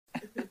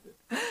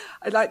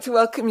I'd like to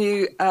welcome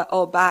you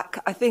all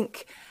back. I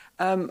think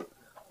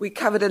we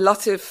covered a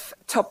lot of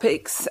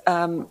topics,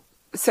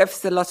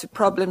 surfaced a lot of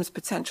problems,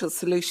 potential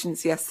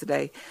solutions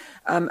yesterday.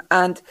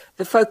 And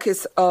the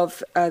focus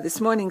of this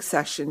morning's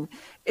session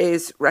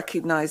is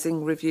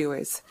recognising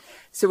reviewers.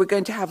 So we're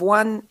going to have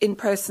one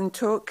in-person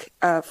talk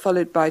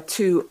followed by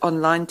two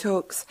online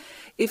talks.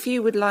 If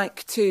you would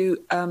like to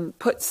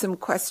put some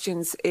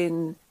questions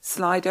in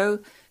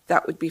Slido,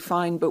 that would be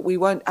fine, but we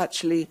won't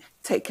actually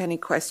take any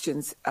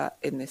questions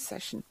in this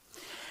session.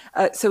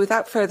 So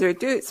without further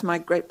ado, it's my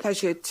great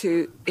pleasure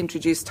to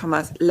introduce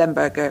Thomas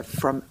Lemberger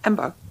from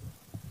EMBO.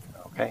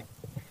 Okay,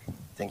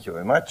 thank you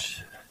very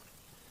much.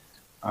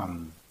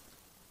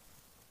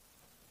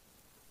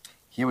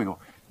 Here we go.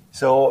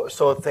 So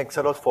thanks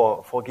a lot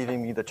for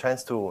giving me the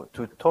chance to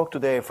talk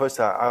today. First,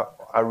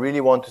 I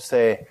really want to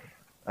say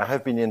I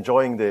have been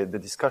enjoying the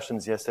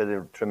discussions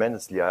yesterday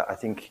tremendously. I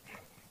think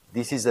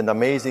this is an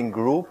amazing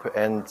group,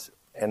 and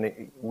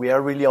we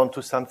are really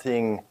onto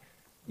something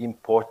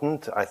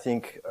important. I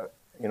think,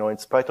 in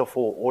spite of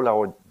all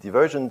our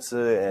divergence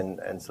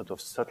and sort of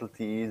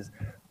subtleties,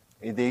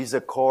 there is a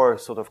core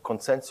sort of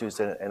consensus,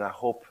 and I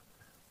hope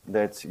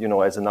that,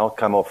 as an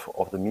outcome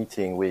of the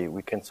meeting,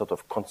 we can sort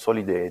of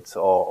consolidate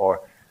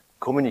or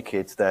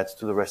communicate that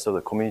to the rest of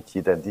the community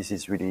that this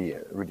is really,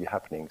 really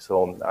happening.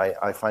 So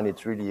I find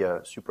it really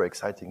a super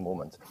exciting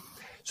moment.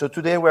 So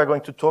today we are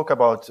going to talk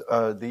about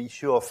the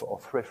issue of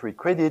referee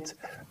credit,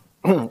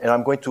 and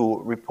I'm going to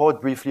report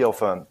briefly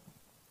of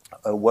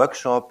a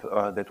workshop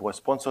that was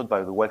sponsored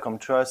by the Wellcome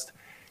Trust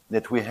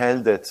that we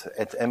held at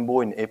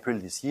EMBO in April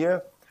this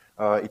year.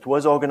 It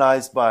was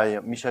organized by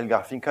Michel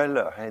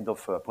Garfinkel, head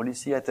of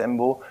policy at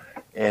EMBO,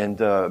 and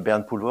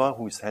Bernd Pulver,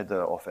 who is head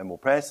of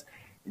EMBO Press.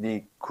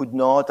 They could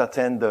not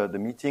attend the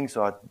meeting,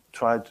 so I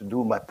tried to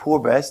do my poor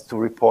best to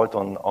report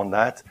on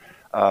that.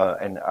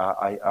 And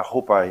I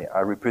hope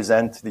I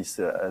represent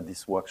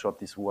this workshop,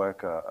 this work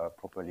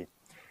properly.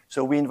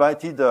 So we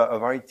invited a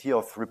variety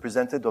of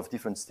representatives of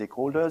different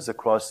stakeholders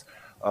across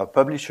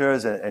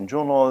publishers and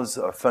journals,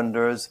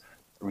 funders,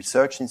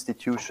 research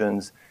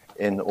institutions,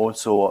 and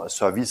also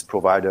service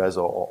providers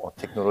or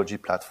technology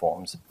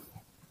platforms.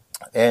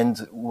 And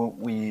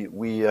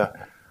we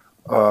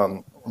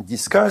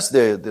discussed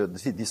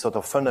this sort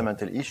of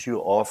fundamental issue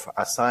of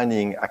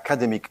assigning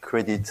academic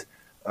credit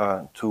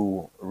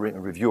to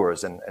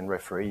reviewers and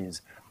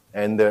referees.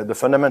 And the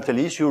fundamental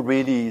issue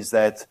really is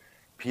that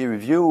peer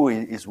review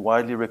is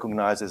widely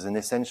recognized as an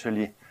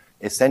essential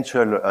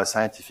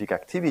scientific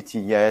activity,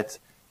 yet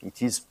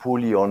it is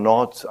poorly or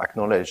not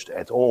acknowledged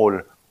at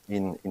all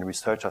in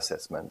research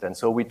assessment. And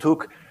so we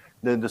took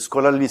the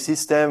scholarly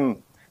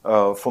system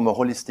from a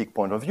holistic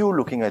point of view,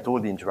 looking at all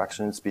the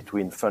interactions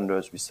between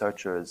funders,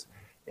 researchers,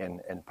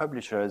 and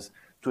publishers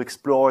to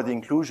explore the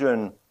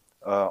inclusion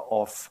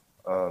of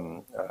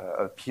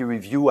a peer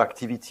review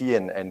activity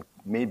and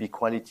maybe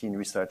quality in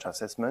research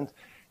assessment,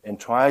 and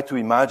try to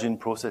imagine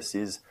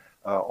processes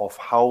of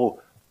how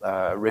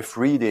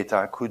referee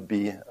data could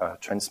be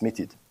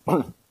transmitted.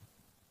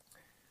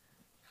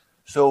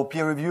 So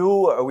peer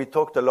review, we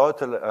talked a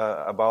lot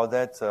about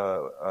that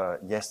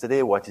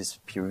yesterday. What is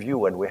peer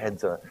review? And we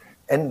had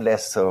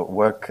endless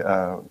work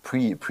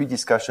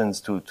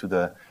pre-discussions to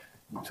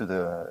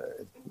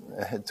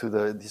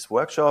this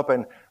workshop,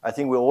 and I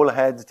think we all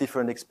had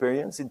different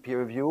experience in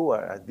peer review.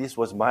 This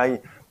was my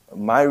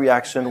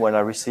reaction when I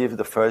received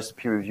the first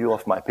peer review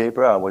of my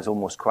paper. I was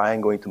almost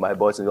crying, going to my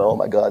boss and oh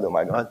my God.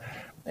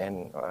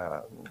 And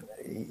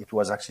it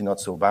was actually not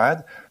so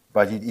bad,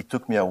 but it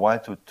took me a while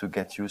to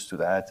get used to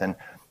that. And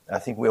I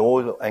think we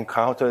all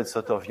encountered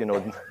sort of,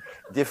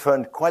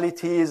 different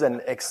qualities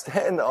and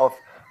extent of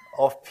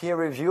peer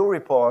review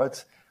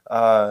reports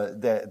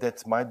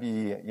that might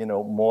be,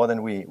 more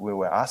than we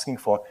were asking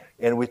for.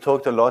 And we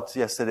talked a lot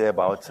yesterday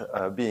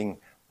about being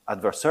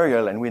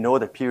adversarial, and we know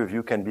that peer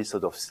review can be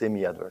sort of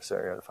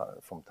semi-adversarial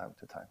from time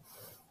to time.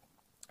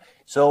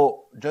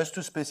 So just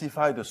to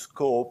specify the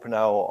scope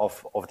now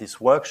of this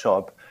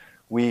workshop,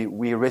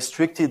 we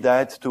restricted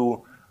that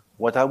to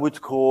what I would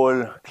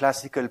call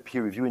classical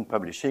peer review in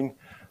publishing.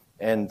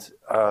 And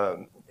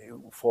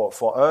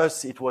for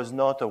us, it was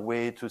not a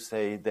way to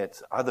say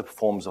that other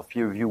forms of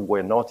peer review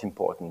were not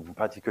important. In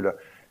particular,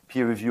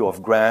 peer review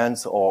of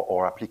grants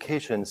or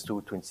applications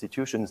to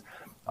institutions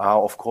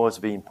are, of course,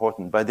 very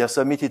important. But they're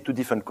submitted to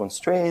different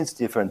constraints,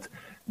 different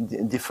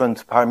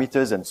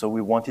parameters, and so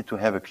we wanted to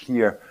have a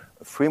clear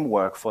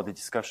framework for the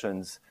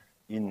discussions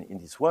in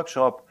this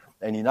workshop.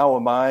 And in our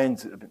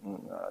mind,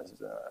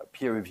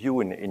 peer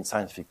review in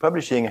scientific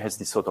publishing has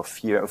this sort of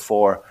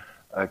four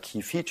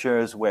key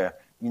features where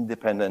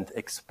independent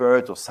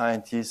expert or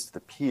scientists, the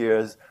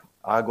peers,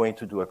 are going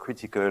to do a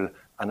critical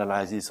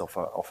analysis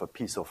of a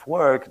piece of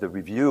work. The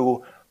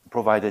review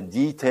provide a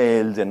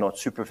detailed and not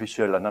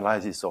superficial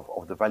analysis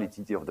of the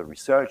validity of the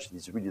research.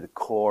 This is really the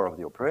core of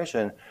the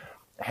operation.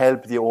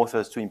 Help the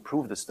authors to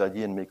improve the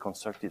study and make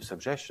constructive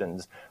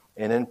suggestions,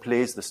 and then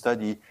place the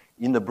study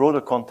in the broader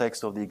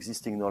context of the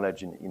existing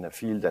knowledge in a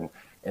field,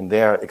 and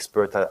their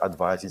expert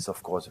advice is,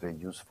 of course, very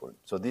useful.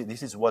 So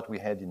this is what we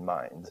had in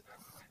mind.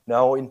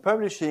 Now, in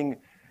publishing,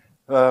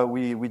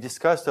 we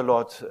discussed a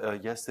lot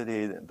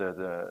yesterday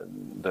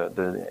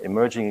the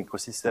emerging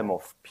ecosystem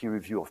of peer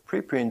review of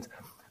preprint,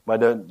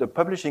 but the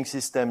publishing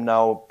system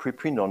now,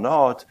 preprint or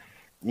not,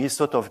 is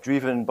sort of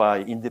driven by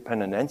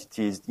independent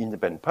entities,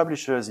 independent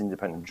publishers,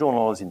 independent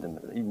journals,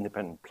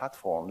 independent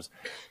platforms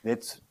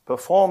that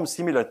perform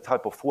similar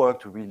type of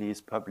work to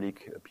release public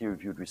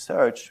peer-reviewed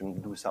research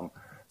and do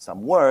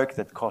some work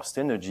that costs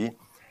energy,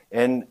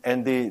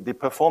 and they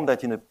perform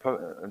that in a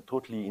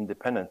totally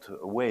independent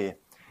way.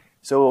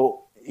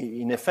 So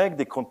in effect,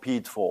 they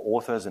compete for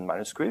authors and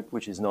manuscript,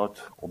 which is not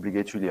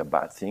obligatorily a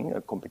bad thing.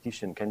 A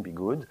competition can be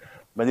good.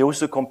 But they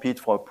also compete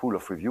for a pool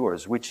of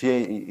reviewers, which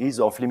is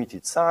of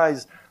limited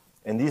size.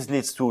 And this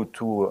leads to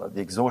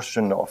the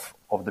exhaustion of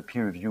the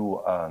peer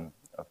review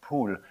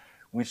pool,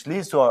 which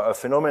leads to a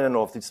phenomenon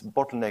of this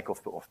bottleneck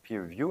of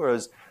peer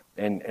reviewers.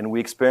 And we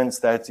experience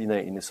that in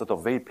a sort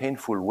of very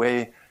painful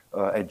way.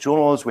 At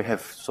journals, we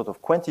have sort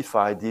of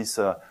quantified this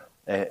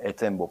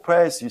at EMBO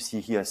Press. You see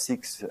here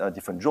 6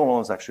 different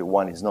journals. Actually,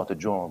 one is not a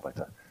journal, but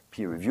a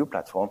peer review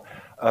platform.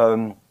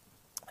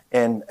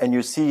 And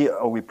you see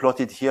we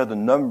plotted here the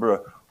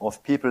number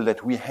of people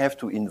that we have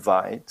to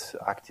invite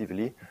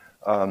actively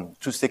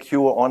to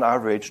secure, on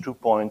average,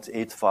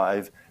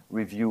 2.85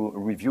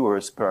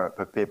 reviewers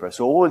per paper.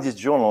 So all these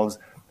journals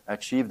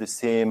achieve the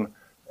same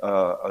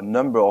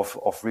number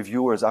of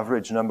reviewers,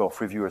 average number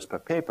of reviewers per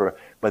paper,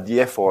 but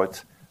the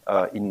effort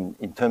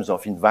in terms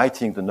of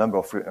inviting the number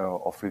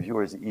of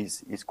reviewers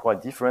is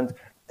quite different,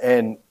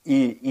 and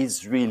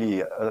is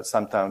really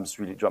sometimes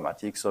really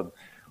dramatic. So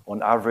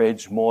on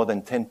average, more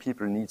than 10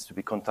 people needs to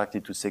be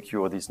contacted to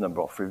secure this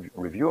number of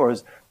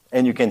reviewers,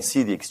 and you can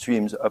see the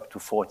extremes up to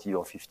 40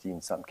 or 50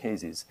 in some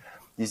cases.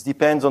 This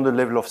depends on the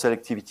level of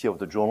selectivity of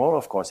the journal.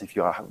 Of course, if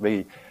you are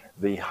very,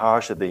 very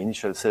harsh at the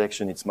initial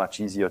selection, it's much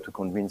easier to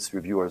convince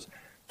reviewers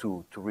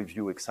to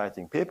review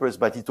exciting papers,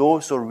 but it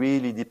also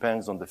really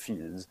depends on the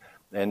fields.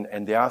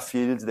 And there are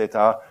fields that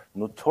are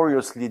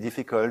notoriously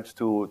difficult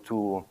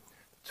to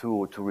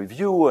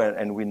review,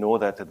 and we know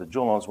that at the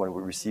journals, when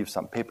we receive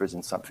some papers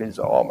in some fields,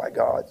 oh my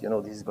God,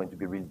 this is going to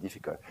be really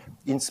difficult,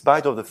 in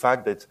spite of the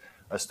fact that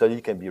a study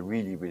can be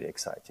really, really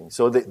exciting.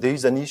 So there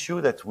is an issue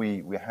that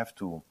we have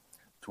to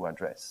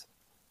address.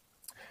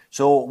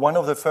 So one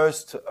of the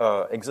first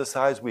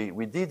exercise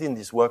we did in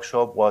this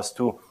workshop was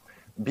to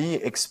be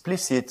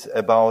explicit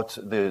about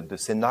the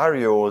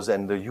scenarios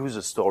and the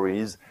user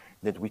stories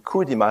that we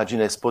could imagine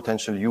as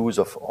potential use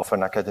of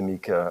an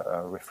academic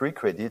referee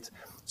credit.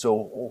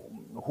 So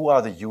who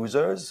are the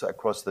users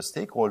across the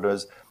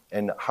stakeholders,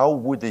 and how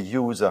would they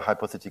use a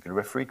hypothetical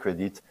referee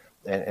credit,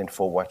 and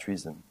for what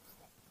reason?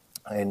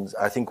 And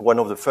I think one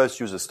of the first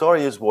user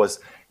stories was,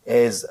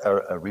 as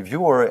a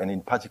reviewer, and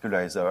in particular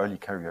as an early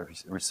career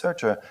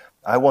researcher,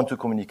 I want to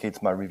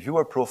communicate my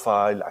reviewer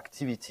profile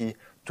activity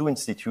to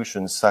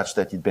institutions such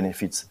that it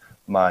benefits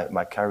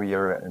my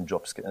career and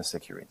job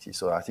security.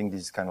 So I think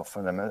this is kind of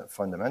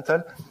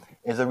fundamental.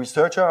 As a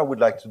researcher, I would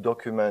like to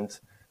document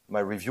my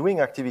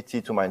reviewing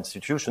activity to my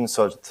institution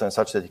such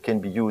that it can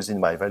be used in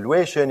my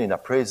evaluation, in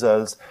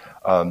appraisals,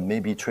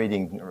 maybe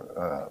trading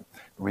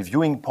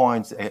reviewing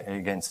points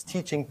against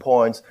teaching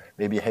points,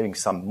 maybe having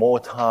some more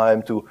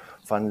time to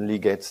finally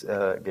get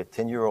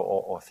tenure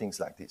or things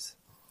like this.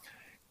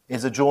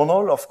 As a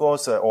journal, of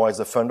course, or as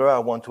a funder, I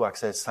want to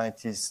access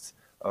scientists'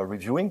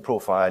 reviewing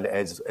profile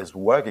as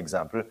work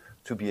example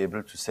to be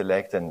able to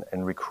select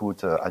and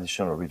recruit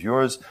additional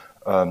reviewers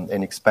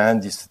and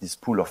expand this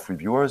pool of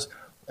reviewers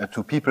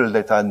to people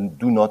that I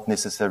do not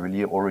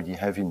necessarily already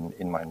have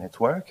in my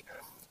network.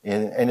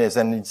 And as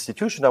an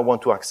institution, I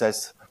want to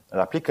access an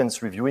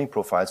applicant's reviewing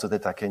profile so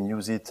that I can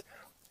use it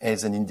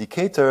as an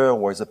indicator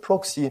or as a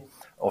proxy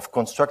of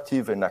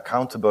constructive and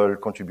accountable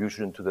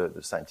contribution to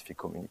the scientific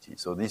community.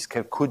 So this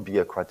could be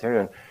a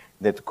criterion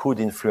that could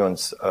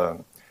influence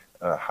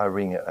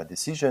hiring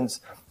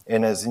decisions.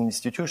 And as an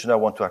institution, I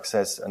want to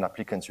access an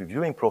applicant's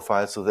reviewing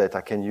profile so that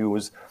I can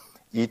use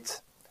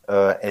it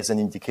as an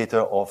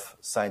indicator of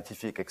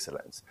scientific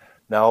excellence.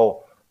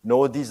 Now,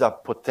 no, these are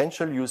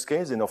potential use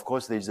cases, and of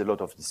course, there is a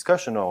lot of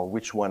discussion on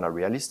which one are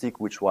realistic,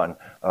 which one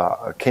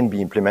can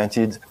be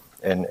implemented,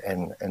 and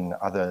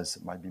others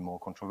might be more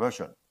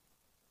controversial.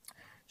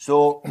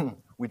 So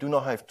we do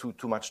not have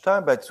too much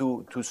time, but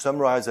to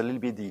summarize a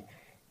little bit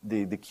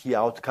the key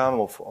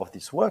outcome of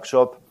this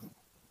workshop,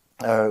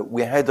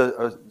 we had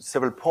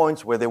several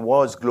points where there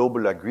was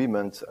global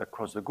agreement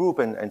across the group,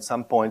 and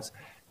some points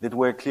that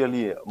were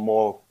clearly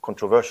more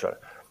controversial.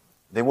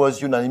 There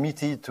was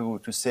unanimity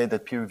to say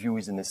that peer review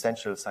is an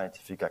essential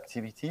scientific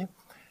activity,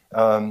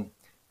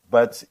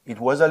 but it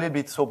was a little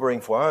bit sobering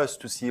for us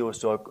to see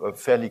also a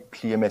fairly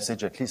clear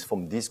message, at least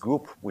from this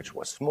group, which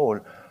was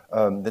small,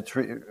 that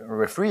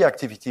referee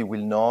activity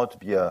will not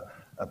be a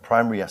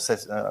primary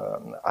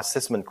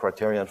assessment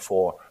criterion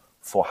for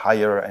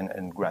hire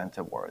and grant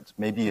awards.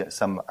 Maybe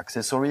some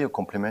accessory or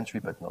complementary,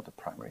 but not a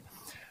primary.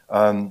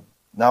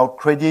 Now,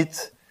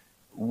 credit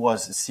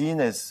was seen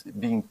as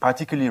being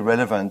particularly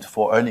relevant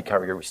for early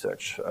career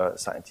research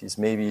scientists,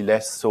 maybe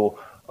less so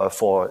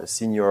for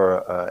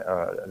senior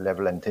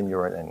level and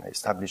tenure and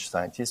established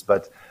scientists,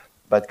 but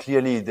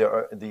clearly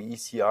the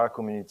ECR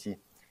community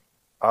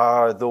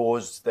are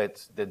those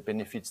that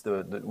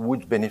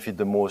would benefit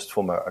the most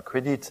from a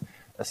credit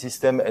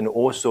system, and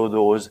also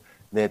those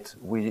that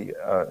we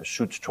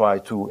should try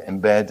to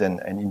embed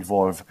and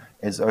involve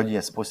as early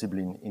as possible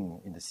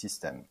in the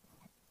system.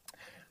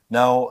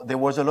 Now, there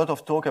was a lot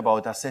of talk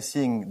about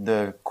assessing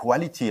the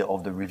quality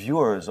of the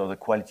reviewers or the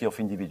quality of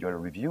individual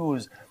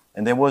reviews,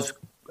 and there was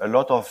a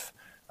lot of,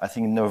 I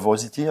think,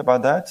 nervosity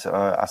about that.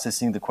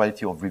 Assessing the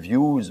quality of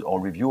reviews or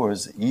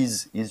reviewers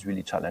is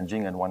really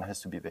challenging, and one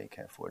has to be very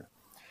careful.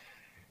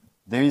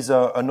 There is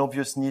an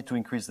obvious need to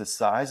increase the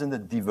size and the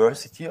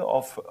diversity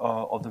of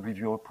the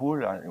reviewer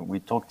pool. We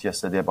talked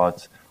yesterday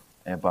about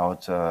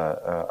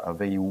a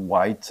very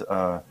wide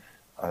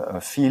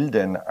field,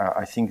 and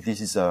I think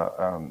this is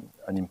an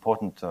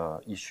important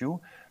issue.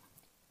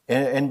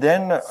 And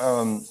then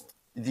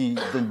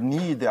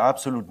the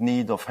absolute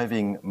need of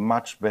having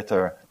much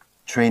better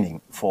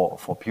training for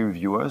peer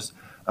reviewers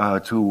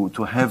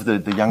to have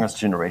the youngest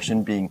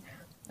generation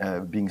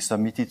being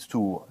submitted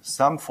to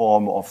some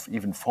form of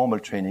even formal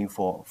training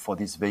for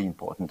this very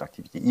important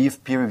activity.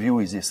 If peer review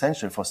is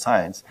essential for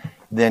science,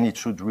 then it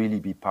should really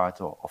be part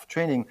of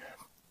training.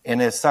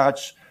 And as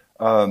such,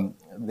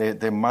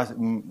 there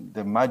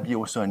might be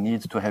also a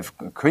need to have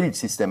a credit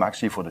system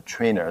actually for the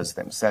trainers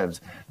themselves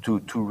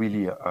to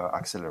really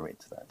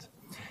accelerate that.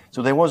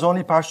 So there was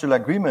only partial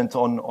agreement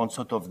on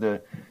sort of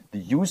the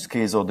use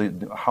case or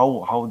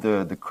how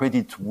the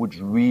credit would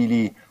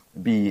really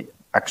be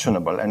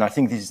actionable. And I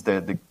think this is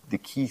the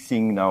key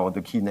thing now.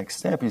 The key next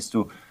step is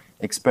to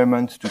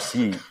experiment to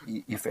see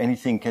if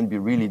anything can be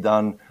really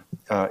done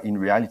in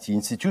reality.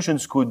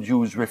 Institutions could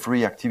use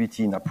referee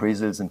activity in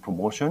appraisals and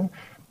promotion,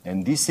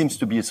 and this seems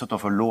to be a sort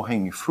of a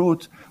low-hanging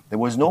fruit. There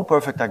was no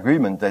perfect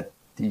agreement that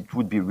it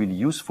would be really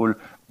useful,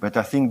 but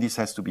I think this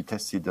has to be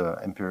tested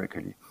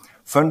empirically.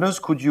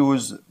 Funders could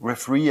use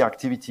referee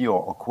activity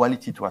or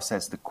quality to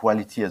assess the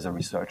quality as a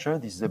researcher.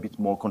 This is a bit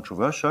more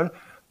controversial,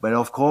 but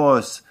of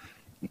course,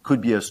 it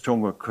could be a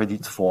stronger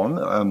credit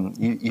form.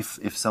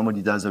 If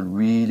somebody does a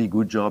really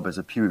good job as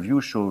a peer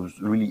review, shows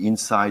really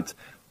insight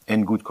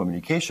and good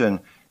communication,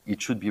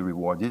 it should be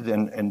rewarded.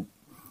 And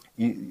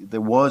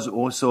there was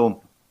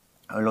also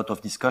a lot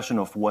of discussion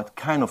of what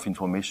kind of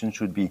information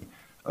should be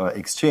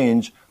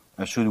exchanged.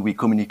 Should we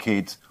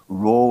communicate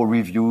raw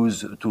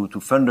reviews to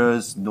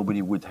funders?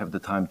 Nobody would have the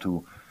time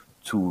to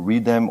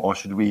read them, or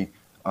should we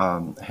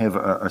have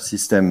a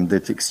system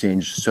that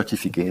exchange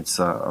certificates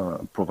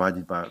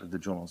provided by the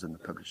journals and the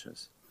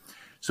publishers?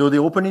 So the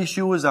open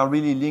issues are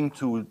really linked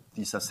to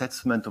this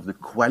assessment of the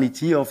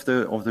quality of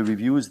the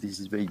reviews. This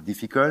is very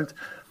difficult.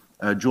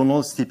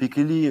 Journals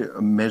typically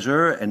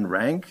measure and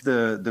rank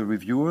the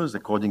reviewers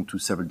according to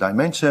several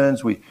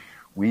dimensions.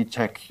 We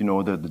check,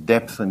 the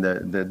depth and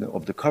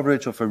of the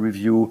coverage of a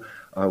review,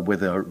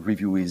 whether a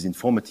review is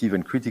informative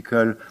and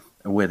critical,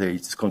 whether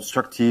it's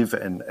constructive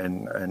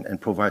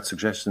and provide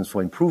suggestions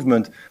for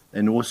improvement,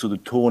 and also the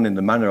tone and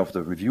the manner of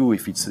the review,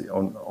 if it's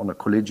on a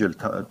collegial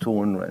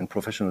tone and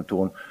professional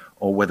tone,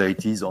 or whether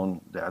it is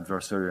on the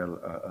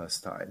adversarial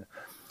style.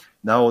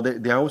 Now,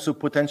 there are also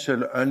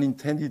potential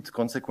unintended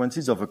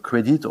consequences of a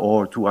credit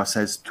or to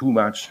assess too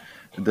much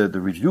the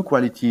review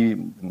quality.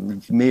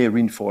 It may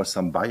reinforce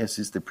some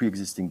biases, the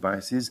pre-existing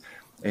biases,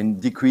 and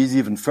decrease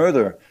even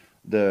further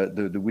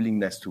the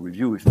willingness to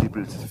review. If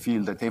people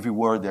feel that every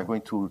word they're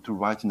going to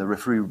write in the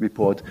referee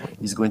report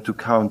is going to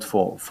count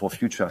for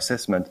future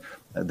assessment,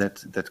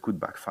 that could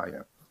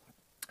backfire.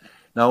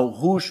 Now,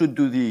 who should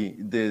do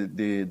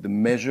the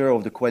measure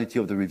of the quality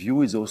of the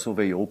review is also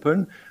very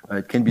open.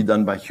 It can be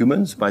done by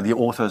humans, by the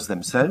authors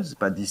themselves,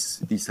 but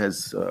this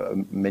has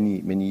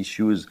many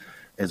issues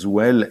as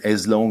well,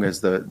 as long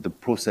as the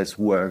process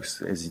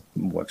works as it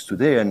works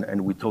today.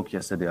 And we talked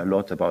yesterday a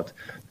lot about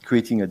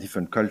creating a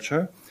different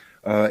culture.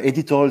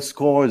 Editorial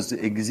scores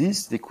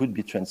exist. They could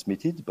be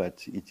transmitted,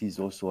 but it is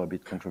also a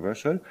bit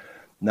controversial.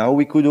 Now,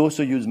 we could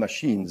also use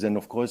machines. And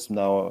of course,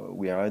 now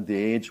we are at the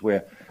age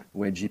where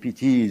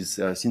GPT is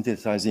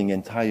synthesizing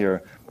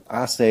entire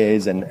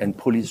assays and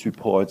police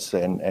reports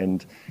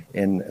and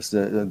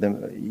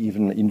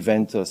even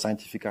invent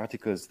scientific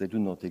articles that do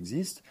not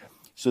exist.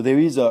 So there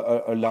is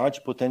a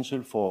large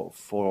potential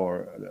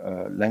for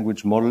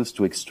language models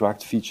to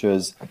extract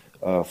features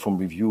from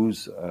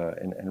reviews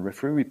and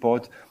referee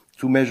report,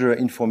 to measure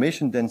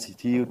information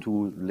density,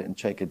 to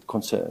check at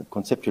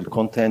conceptual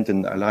content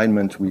and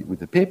alignment with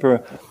the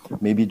paper,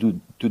 maybe to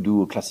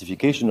do a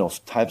classification of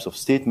types of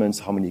statements,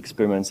 how many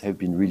experiments have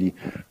been really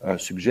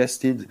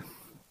suggested,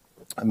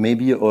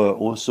 maybe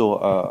also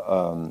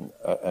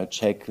a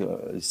check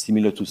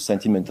similar to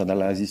sentiment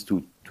analysis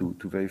to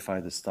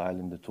verify the style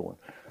and the tone.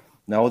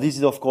 Now, this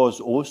is, of course,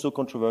 also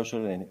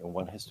controversial, and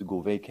one has to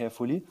go very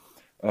carefully.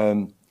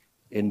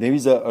 And there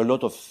is a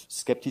lot of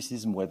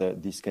skepticism whether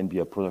this can be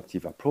a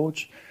productive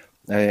approach.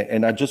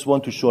 And I just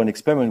want to show an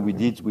experiment we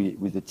did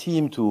with the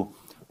team to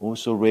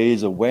also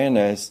raise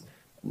awareness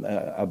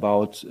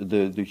about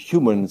the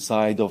human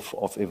side of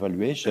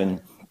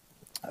evaluation.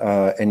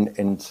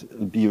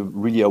 and be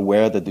really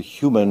aware that the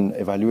human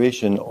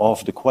evaluation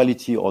of the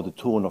quality or the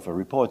tone of a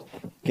report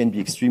can be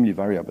extremely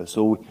variable.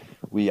 So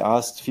we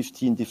asked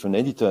 15 different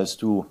editors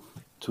to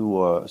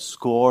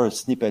score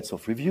snippets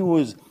of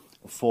reviews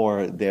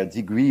for their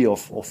degree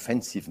of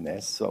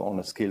offensiveness on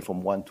a scale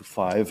from 1 to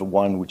 5,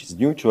 1 which is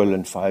neutral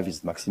and 5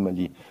 is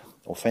maximally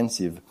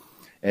offensive.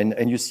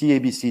 And you see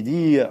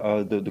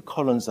ABCD, the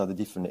columns are the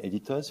different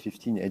editors,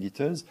 15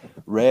 editors.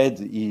 Red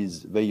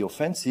is very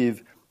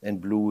offensive and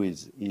blue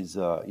is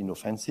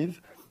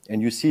inoffensive.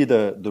 And you see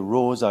the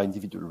rows are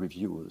individual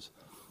reviews.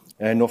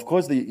 And of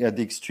course, at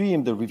the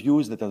extreme, the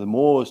reviews that are the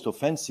most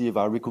offensive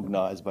are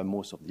recognized by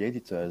most of the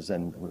editors,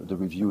 and the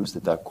reviews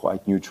that are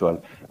quite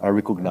neutral are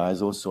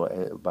recognized also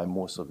by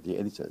most of the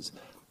editors.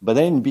 But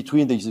then in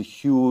between, there is a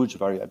huge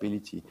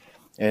variability.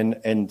 And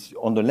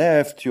on the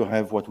left, you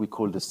have what we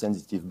call the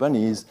sensitive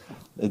bunnies,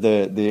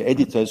 the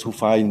editors who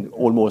find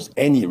almost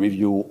any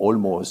review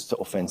almost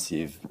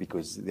offensive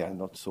because they are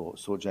not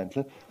so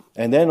gentle.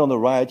 And then on the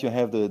right, you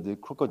have the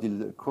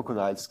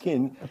crocodile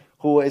skin,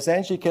 who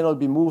essentially cannot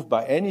be moved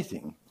by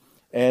anything.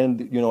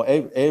 And, you know,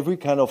 every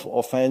kind of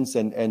offense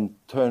and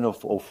turn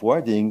of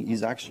wording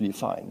is actually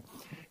fine.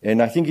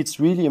 And I think it's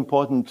really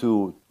important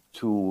to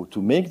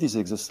make this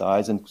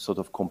exercise and sort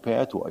of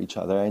compare to each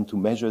other and to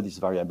measure this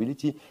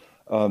variability.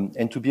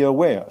 And to be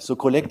aware. So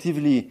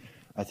collectively,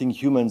 I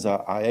think humans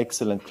are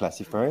excellent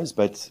classifiers,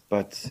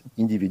 but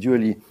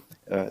individually,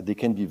 they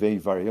can be very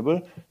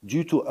variable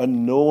due to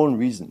unknown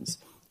reasons.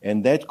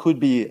 And that could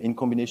be, in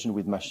combination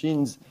with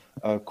machines,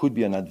 could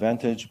be an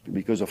advantage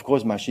because, of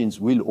course,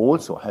 machines will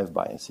also have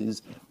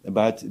biases,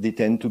 but they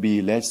tend to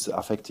be less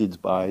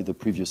affected by the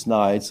previous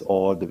nights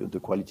or the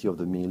quality of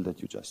the meal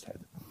that you just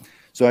had.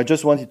 So I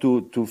just wanted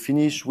to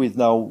finish with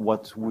now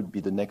what would be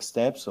the next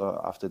steps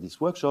after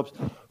these workshops.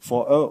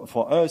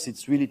 For us,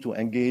 it's really to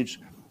engage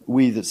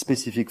with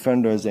specific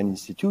funders and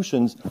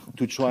institutions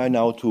to try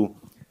now to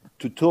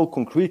talk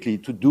concretely,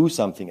 to do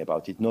something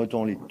about it, not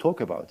only talk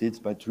about it,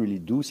 but really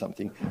do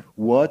something.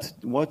 What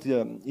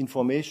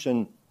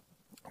information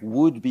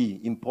would be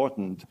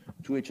important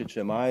to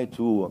HHMI,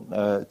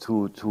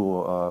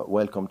 to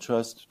Wellcome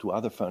Trust, to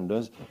other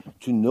funders,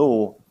 to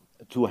know,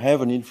 to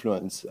have an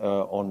influence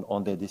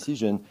on their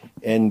decision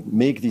and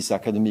make this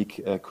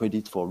academic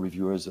credit for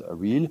reviewers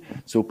real.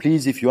 So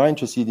please, if you are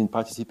interested in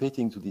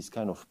participating to this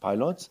kind of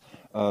pilots,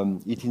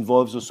 it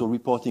involves also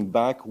reporting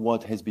back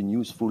what has been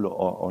useful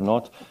or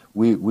not.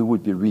 We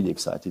would be really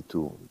excited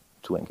to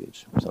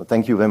engage. So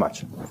thank you very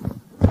much.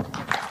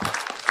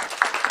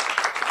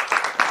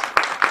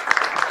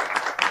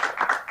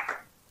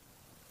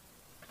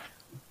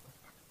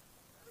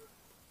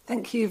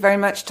 Thank you very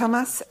much,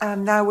 Thomas.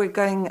 Now we're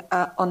going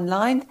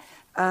online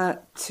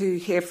to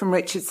hear from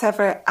Richard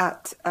Sever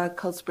at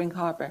Cold Spring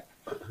Harbor.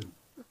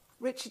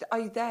 Richard,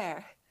 are you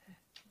there?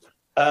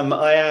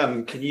 I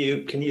am. Can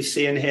you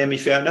see and hear me,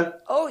 Fiona?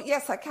 Oh,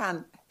 yes, I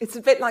can. It's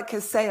a bit like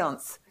a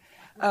seance.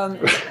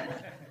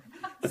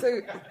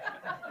 So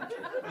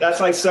that's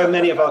like so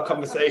many of our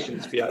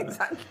conversations, Fiona.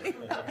 Exactly.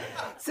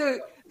 So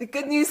the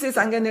good news is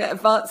I'm going to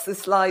advance the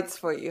slides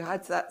for you. How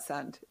does that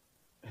sound?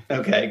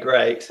 Okay,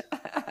 great.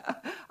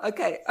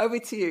 Okay, over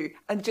to you.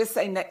 And just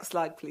say next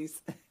slide,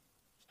 please.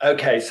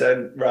 Okay,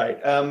 so right.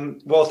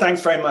 Well,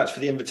 thanks very much for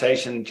the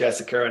invitation,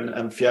 Jessica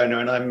and Fiona.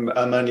 And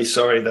I'm only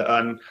sorry that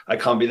I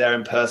can't be there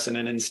in person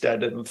and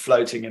instead I'm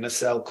floating in a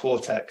cell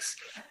cortex.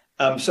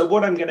 So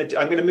what I'm going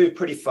to move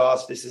pretty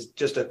fast. This is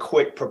just a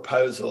quick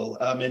proposal.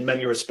 In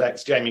many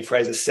respects, Jamie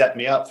Fraser set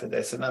me up for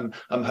this, and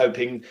I'm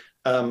hoping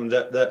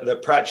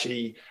that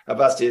Prachee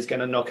Avasthi is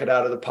going to knock it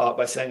out of the park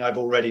by saying I've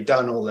already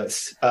done all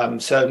this.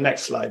 So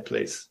next slide,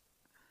 please.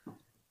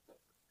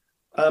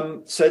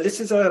 So this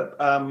is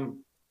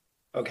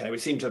okay, we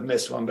seem to have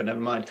missed one, but never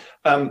mind.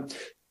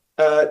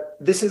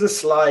 This is a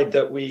slide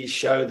that we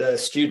show the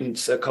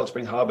students at Cold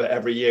Spring Harbor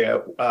every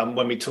year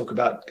when we talk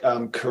about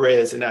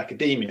careers in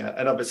academia.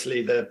 And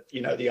obviously,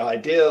 the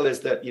ideal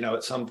is that,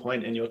 at some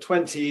point in your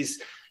 20s,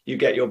 you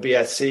get your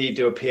BSc,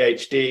 do a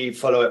PhD,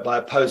 follow it by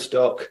a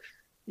postdoc.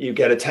 You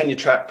get a tenure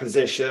track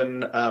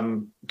position,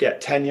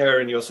 get tenure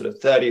in your sort of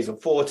 30s or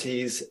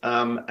 40s,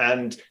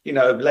 and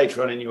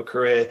later on in your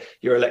career,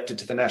 you're elected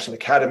to the National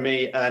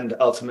Academy and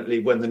ultimately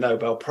win the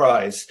Nobel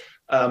Prize.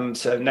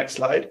 So next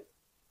slide.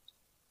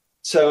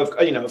 So,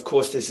 of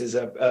course, this is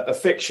a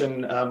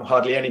fiction.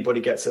 Hardly anybody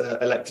gets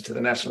elected to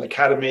the National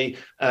Academy,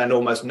 and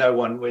almost no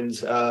one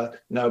wins a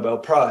Nobel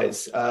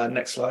Prize.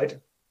 Next slide.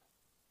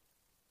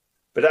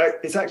 But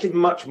it's actually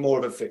much more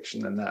of a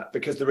fiction than that,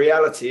 because the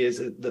reality is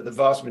that the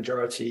vast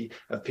majority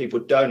of people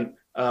don't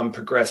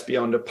progress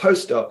beyond a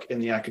postdoc in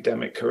the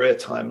academic career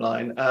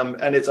timeline.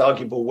 And it's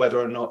arguable whether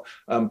or not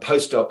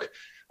postdoc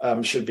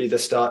should be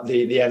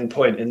the end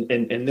point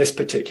in this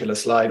particular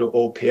slide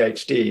or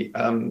PhD.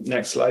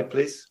 Next slide,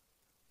 please.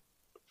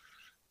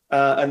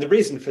 And the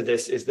reason for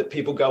this is that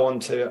people go on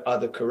to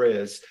other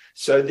careers.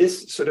 So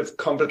this sort of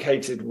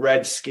complicated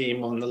red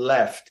scheme on the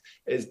left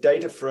is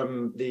data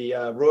from the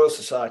Royal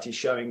Society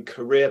showing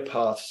career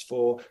paths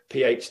for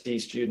PhD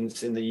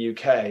students in the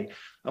UK.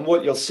 And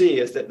what you'll see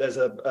is that there's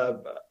a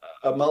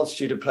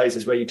multitude of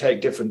places where you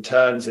take different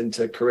turns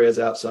into careers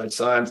outside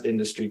science,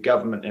 industry,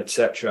 government,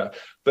 etc.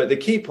 But the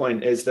key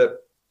point is that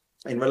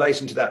in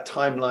relation to that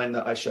timeline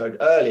that I showed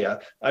earlier,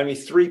 only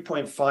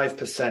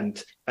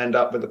 3.5% end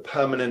up with a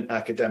permanent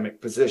academic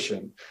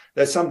position.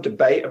 There's some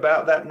debate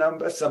about that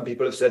number. Some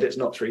people have said it's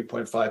not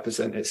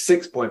 3.5%, it's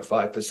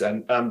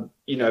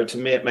 6.5%. To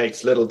me, it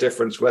makes little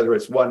difference whether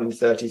it's 1 in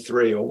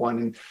 33 or 1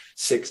 in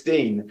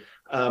 16.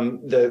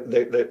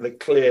 The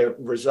clear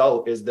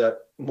result is that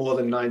more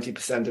than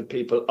 90% of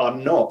people are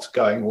not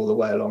going all the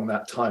way along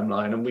that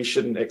timeline, and we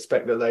shouldn't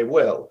expect that they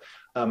will.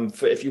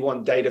 If you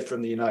want data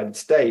from the United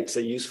States,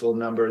 a useful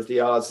number is the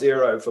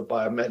R0 for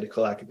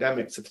biomedical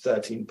academics of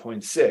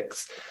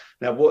 13.6.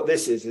 Now, what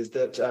this is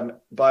that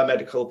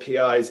biomedical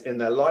PIs in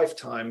their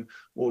lifetime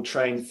will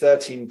train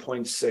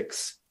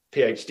 13.6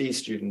 PhD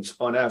students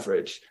on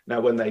average.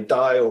 Now, when they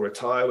die or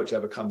retire,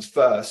 whichever comes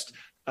first,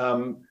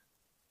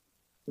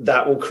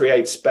 that will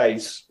create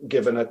space,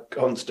 given a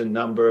constant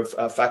number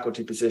of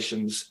faculty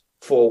positions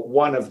for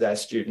one of their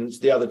students.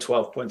 The other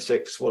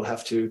 12.6 will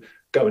have to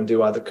go and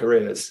do other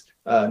careers.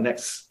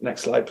 Next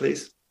slide,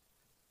 please.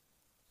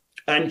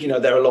 And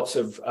there are lots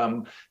of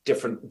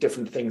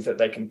different things that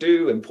they can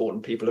do.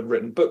 Important people have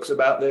written books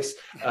about this.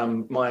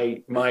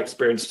 My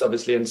experience is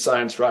obviously in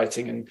science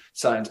writing and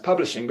science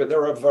publishing, but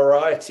there are a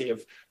variety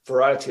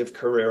of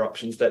career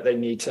options that they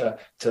need to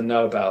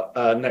know about.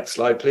 Next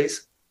slide,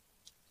 please.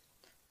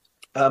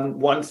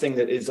 One thing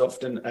that is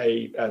often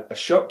a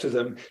shock to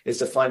them is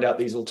to find out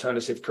these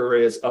alternative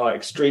careers are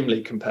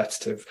extremely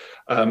competitive.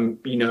 When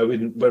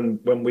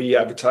we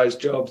advertise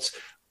jobs,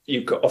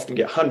 you often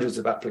get hundreds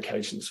of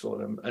applications for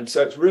them. And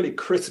so it's really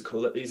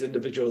critical that these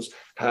individuals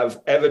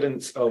have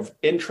evidence of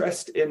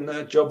interest in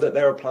the job that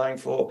they're applying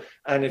for,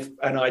 and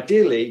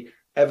ideally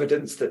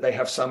evidence that they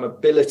have some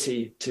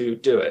ability to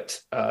do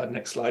it.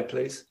 Next slide,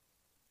 please.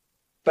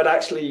 But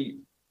actually,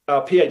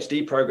 our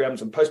PhD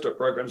programs and postdoc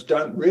programs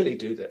don't really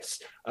do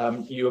this.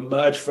 You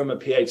emerge from a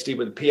PhD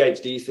with a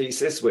PhD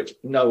thesis, which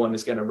no one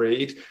is going to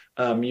read.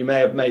 You may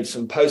have made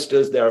some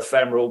posters. They're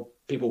ephemeral.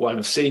 People won't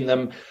have seen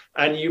them.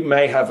 And you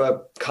may have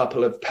a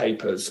couple of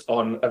papers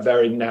on a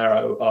very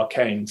narrow,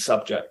 arcane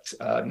subject.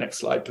 Next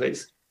slide,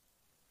 please.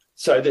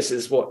 So this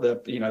is what the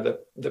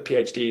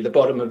PhD, the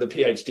bottom of the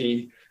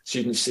PhD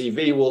student's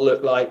CV will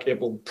look like.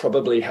 It will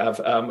probably have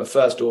a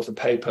first author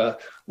paper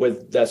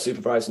with their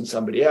supervisor and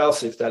somebody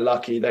else. If they're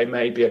lucky, they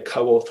may be a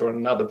co-author on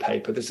another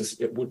paper.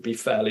 It would be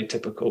fairly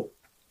typical.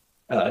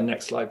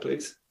 Next slide,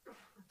 please.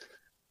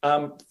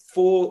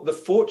 For the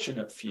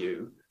fortunate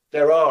few,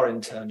 there are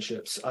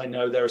internships. I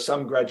know there are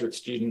some graduate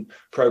student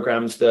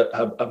programs that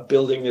are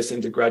building this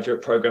into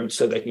graduate programs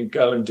so they can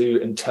go and do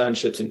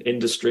internships in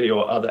industry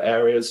or other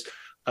areas.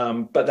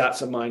 But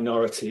that's a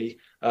minority.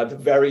 The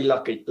very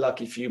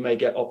lucky few may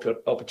get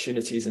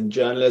opportunities in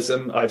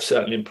journalism. I've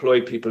certainly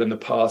employed people in the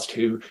past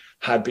who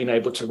had been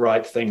able to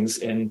write things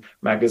in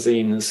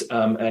magazines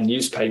and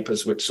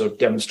newspapers, which sort of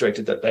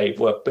demonstrated that they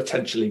were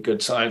potentially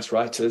good science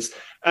writers.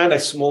 And a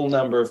small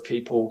number of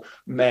people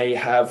may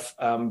have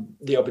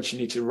the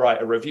opportunity to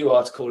write a review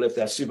article if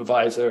their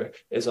supervisor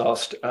is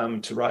asked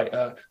to write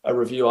a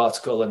review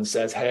article and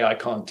says, hey, I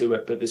can't do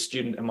it, but the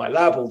student in my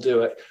lab will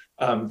do it.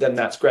 Then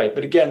that's great.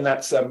 But again,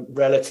 that's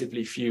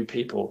relatively few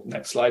people.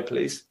 Next slide,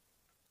 please.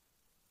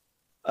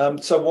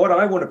 So what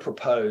I want to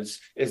propose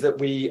is that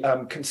we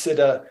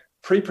consider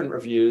preprint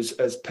reviews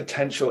as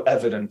potential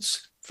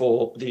evidence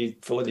for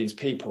these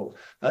people.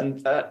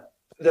 And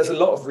there's a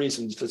lot of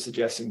reasons for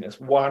suggesting this.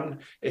 One,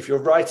 if you're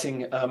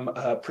writing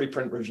a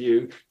preprint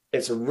review,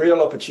 it's a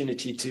real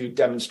opportunity to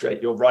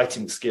demonstrate your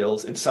writing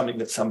skills in something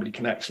that somebody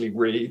can actually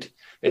read.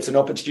 It's an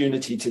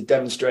opportunity to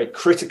demonstrate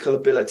critical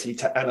ability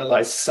to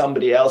analyze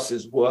somebody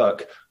else's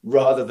work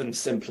rather than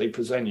simply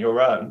present your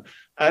own.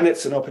 And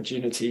it's an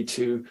opportunity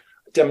to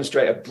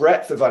demonstrate a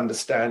breadth of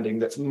understanding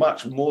that's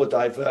much more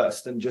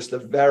diverse than just a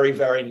very,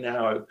 very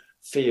narrow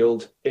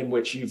field in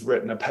which you've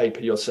written a paper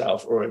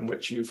yourself or in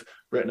which you've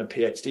written a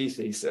PhD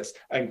thesis.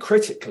 And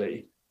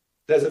critically,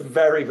 there's a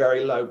very,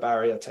 very low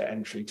barrier to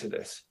entry to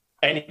this.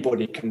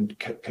 Anybody can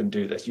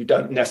do this. You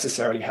don't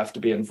necessarily have to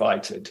be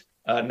invited.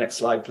 Next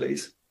slide,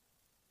 please.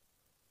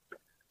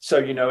 So,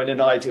 in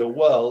an ideal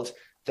world,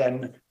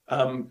 then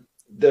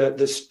the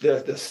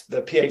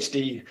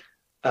PhD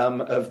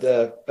of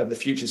the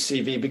future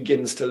CV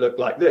begins to look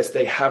like this.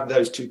 They have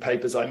those two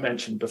papers I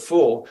mentioned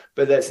before,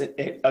 but that's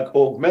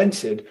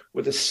augmented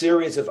with a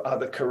series of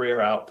other career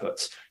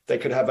outputs. They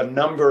could have a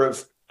number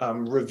of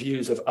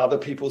reviews of other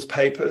people's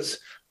papers,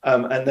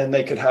 and then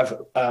they could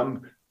have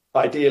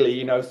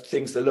ideally,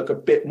 things that look a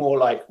bit more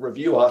like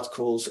review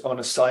articles on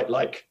a site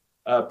like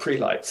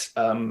Prelights.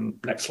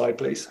 Next slide,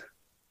 please.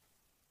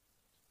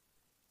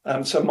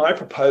 So my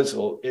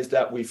proposal is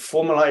that we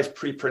formalize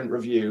preprint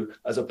review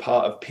as a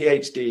part of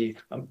PhD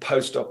and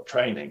postdoc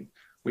training.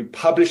 We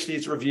publish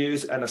these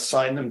reviews and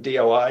assign them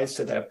DOIs,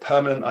 so they're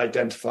permanent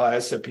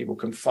identifiers, so people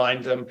can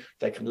find them,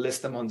 they can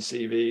list them on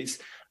CVs.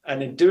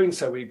 And in doing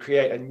so, we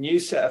create a new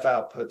set of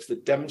outputs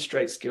that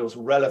demonstrate skills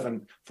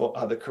relevant for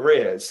other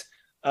careers.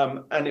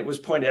 And it was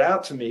pointed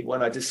out to me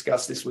when I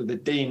discussed this with the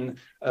Dean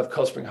of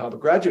Cold Spring Harbor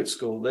Graduate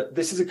School that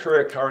this is a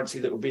career currency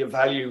that will be of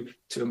value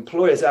to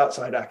employers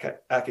outside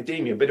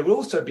academia, but it will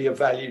also be of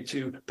value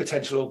to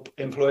potential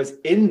employers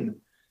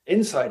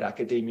inside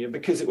academia,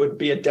 because it would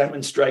be a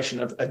demonstration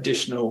of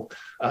additional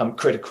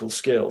critical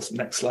skills.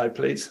 Next slide,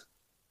 please.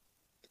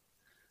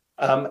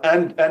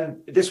 And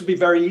this would be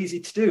very easy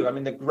to do. I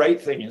mean, the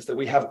great thing is that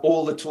we have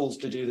all the tools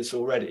to do this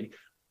already.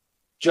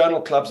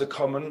 Journal clubs are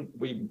common.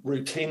 We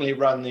routinely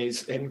run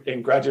these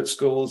in graduate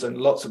schools, and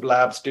lots of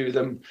labs do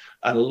them,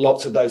 and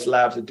lots of those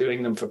labs are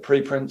doing them for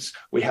preprints.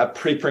 We have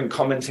preprint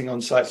commenting on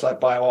sites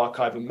like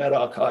bioRxiv and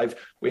medRxiv.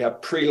 We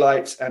have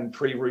pre-lights and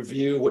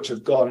pre-review, which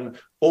have gone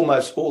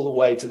almost all the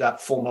way to that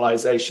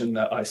formalization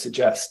that I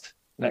suggest.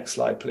 Next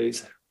slide,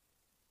 please.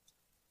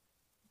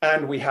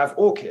 And we have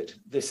ORCID.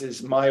 This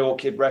is my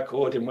ORCID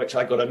record, in which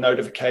I got a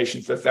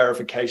notification for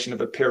verification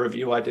of a peer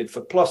review I did for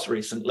PLOS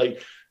recently.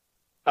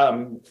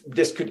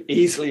 This could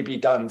easily be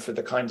done for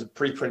the kinds of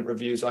preprint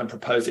reviews I'm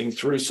proposing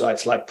through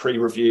sites like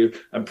pre-review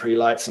and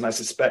pre-lights. And I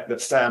suspect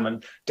that Sam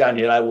and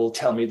Daniela will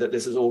tell me that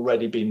this has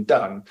already been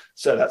done.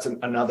 So that's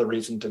another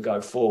reason to go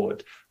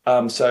forward.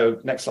 So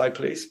next slide,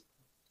 please.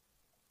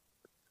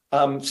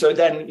 So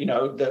then, you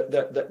know,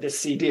 the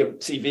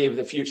CV of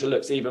the future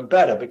looks even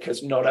better,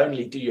 because not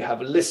only do you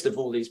have a list of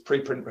all these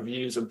preprint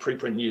reviews and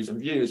preprint news and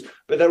views,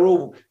 but they're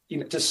all, you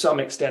know, to some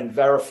extent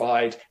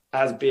verified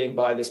as being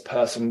by this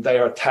person. They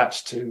are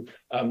attached to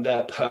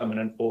their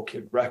permanent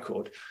ORCID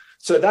record.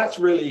 So that's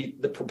really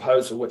the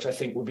proposal, which I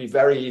think will be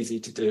very easy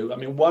to do. I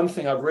mean, one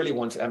thing I really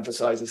want to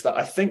emphasize is that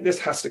I think this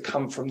has to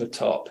come from the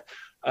top.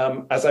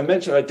 As I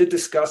mentioned, I did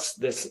discuss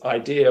this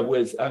idea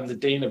with the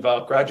dean of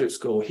our graduate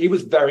school. He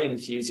was very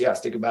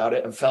enthusiastic about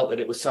it and felt that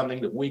it was something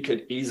that we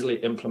could easily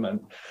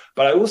implement.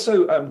 But I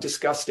also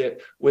discussed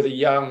it with a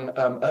young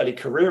early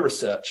career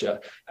researcher.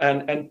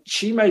 And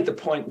she made the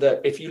point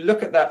that if you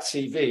look at that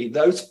CV,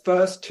 those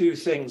first two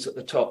things at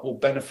the top will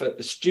benefit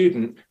the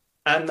student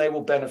and they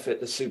will benefit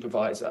the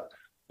supervisor.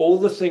 All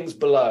the things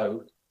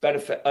below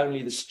benefit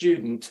only the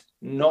student,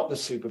 not the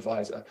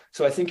supervisor.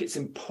 So I think it's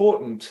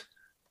important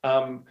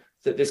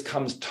that this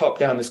comes top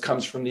down, this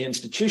comes from the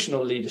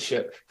institutional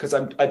leadership, because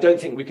I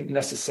don't think we can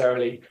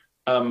necessarily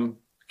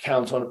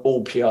count on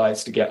all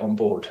PIs to get on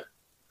board.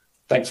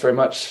 Thanks very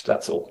much.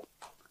 That's all.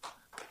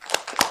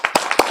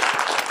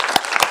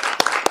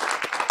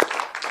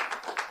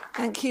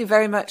 Thank you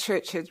very much,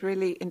 Richard.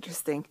 Really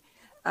interesting.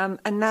 And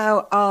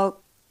now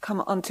I'll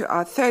come on to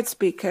our third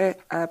speaker,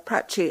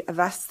 Prachee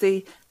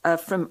Avasthi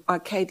from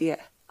Arcadia.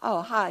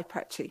 Oh, hi,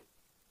 Prachee.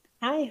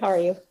 Hi, how are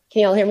you?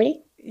 Can you all hear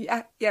me?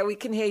 Yeah, we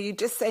can hear you.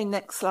 Just say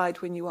next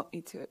slide when you want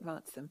me to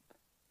advance them.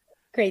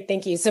 Great,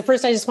 thank you. So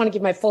first, I just want to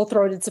give my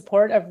full-throated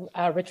support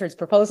of Richard's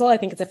proposal. I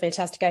think it's a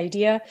fantastic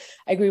idea.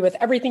 I agree with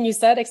everything you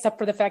said, except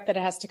for the fact that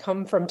it has to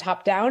come from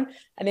top down.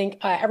 I think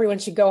everyone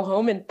should go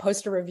home and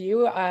post a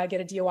review,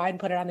 get a DOI and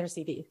put it on their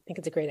CV. I think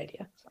it's a great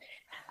idea.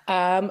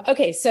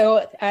 Okay,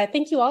 so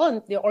thank you all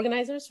and the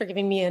organizers for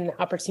giving me an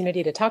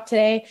opportunity to talk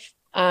today.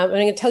 I'm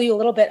going to tell you a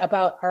little bit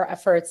about our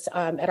efforts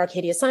at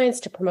Arcadia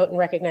Science to promote and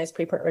recognize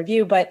preprint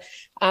review. But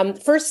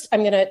first, I'm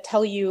going to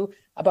tell you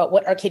about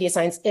what Arcadia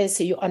Science is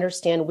so you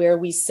understand where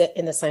we sit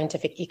in the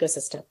scientific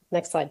ecosystem.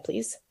 Next slide,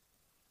 please.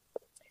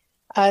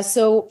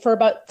 So for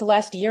about the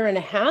last year and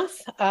a half,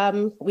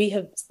 we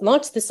have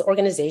launched this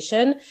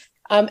organization.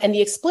 And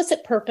the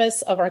explicit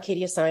purpose of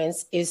Arcadia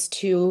Science is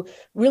to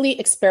really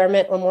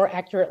experiment, or more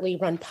accurately,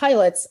 run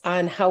pilots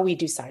on how we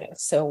do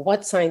science. So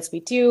what science we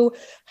do,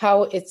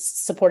 how it's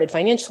supported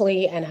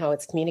financially, and how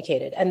it's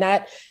communicated. And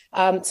that,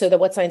 so that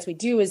what science we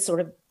do is sort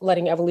of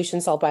letting evolution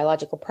solve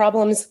biological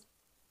problems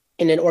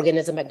in an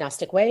organism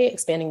agnostic way,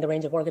 expanding the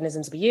range of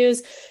organisms we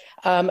use.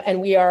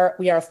 And we are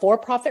a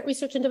for-profit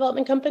research and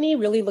development company,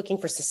 really looking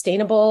for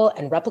sustainable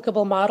and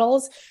replicable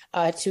models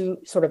to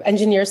sort of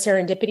engineer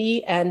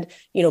serendipity and,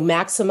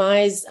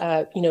 maximize,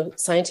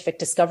 scientific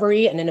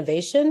discovery and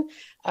innovation,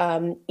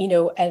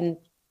 and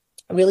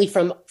really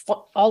from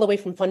all the way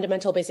from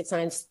fundamental basic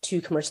science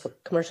to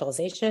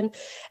commercialization.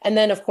 And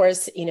then, of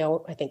course,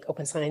 I think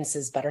open science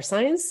is better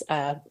science,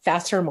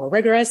 faster, more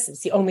rigorous.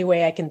 It's the only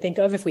way I can think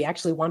of if we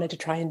actually wanted to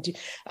try and do,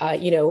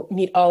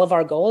 meet all of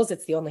our goals.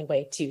 It's the only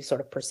way to sort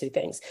of pursue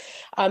things.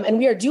 And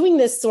we are doing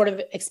this sort of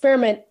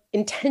experiment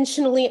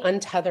intentionally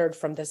untethered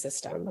from the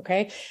system,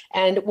 okay?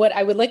 And what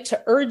I would like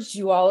to urge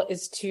you all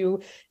is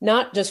to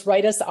not just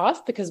write us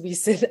off because we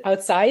sit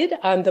outside.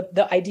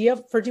 The idea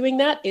for doing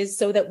that is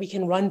so that we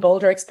can run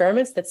bolder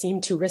experiments that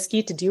seem too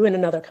risky to do in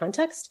another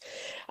context,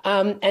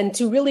 and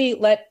to really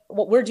let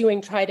what we're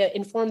doing try to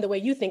inform the way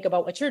you think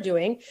about what you're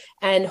doing.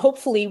 And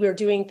hopefully we're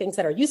doing things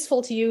that are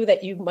useful to you,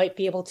 that you might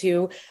be able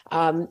to,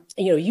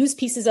 use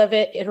pieces of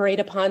it, iterate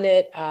upon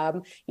it,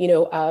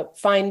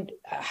 find,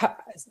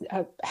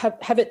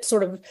 have it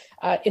sort of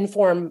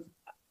inform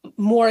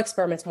more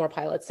experiments, more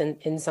pilots in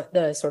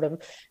the sort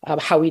of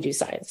how we do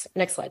science.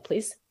 Next slide,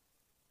 please.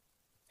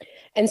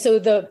 And so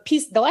the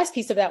last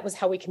piece of that was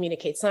how we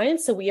communicate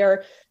science. So we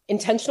are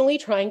intentionally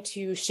trying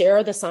to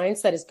share the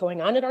science that is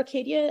going on at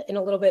Arcadia in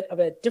a little bit of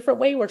a different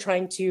way. We're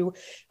trying to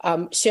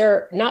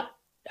share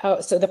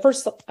so the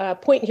first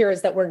point here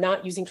is that we're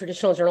not using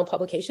traditional journal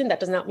publication. That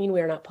does not mean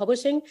we are not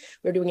publishing.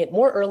 We're doing it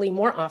more early,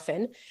 more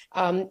often.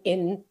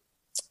 We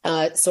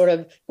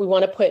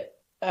want to put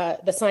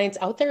the science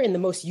out there in the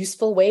most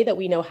useful way that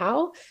we know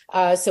how.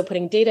 So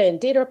putting data in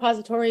data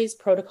repositories,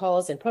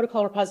 protocols in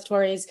protocol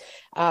repositories,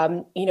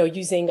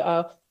 using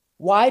a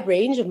wide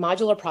range of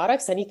modular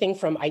products, anything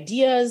from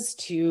ideas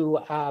to,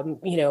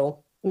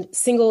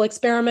 single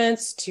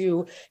experiments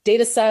to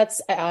data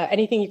sets,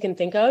 anything you can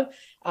think of.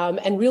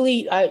 And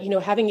really,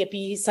 having it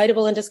be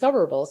citable and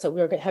discoverable. So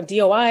we're going to have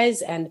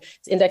DOIs and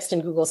it's indexed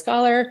in Google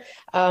Scholar.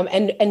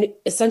 And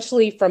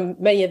essentially from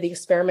many of the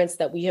experiments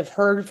that we have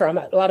heard from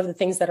a lot of the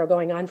things that are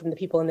going on from the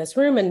people in this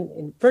room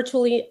and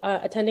virtually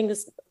attending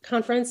this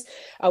conference,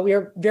 we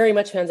are very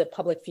much fans of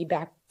public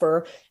feedback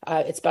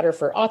it's better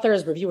for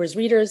authors, reviewers,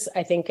 readers.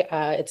 I think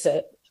it's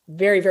a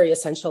very, very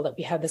essential that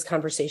we have this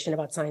conversation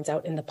about science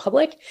out in the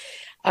public.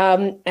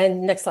 And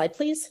next slide,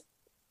 please.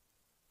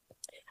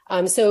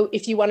 So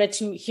if you wanted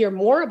to hear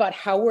more about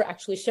how we're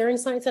actually sharing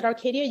science at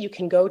Arcadia, you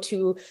can go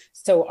to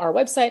our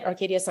website,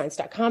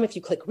 arcadiascience.com. If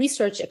you click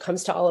research, it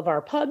comes to all of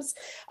our pubs.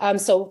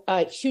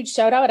 Huge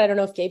shout out. I don't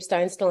know if Gabe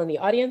Stein's still in the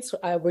audience.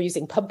 We're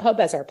using PubPub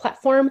as our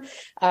platform.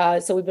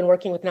 So we've been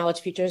working with Knowledge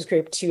Futures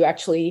Group to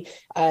actually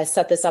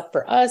set this up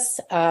for us.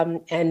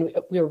 And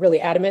we were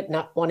really adamant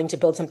not wanting to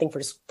build something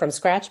from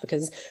scratch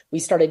because we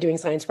started doing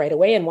science right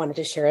away and wanted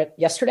to share it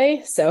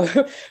yesterday. So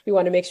we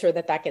want to make sure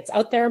that gets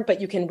out there.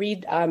 But you can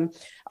read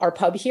our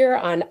pub here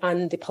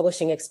on the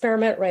publishing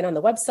experiment right on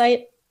the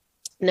website.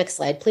 Next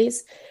slide,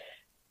 please.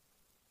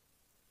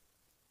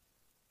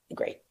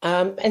 Great.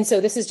 And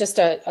so this is just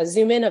a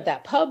zoom in of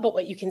that pub, but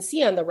what you can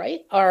see on the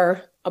right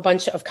are a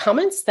bunch of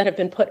comments that have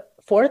been put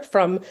forth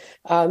from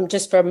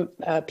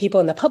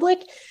people in the public.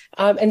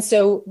 And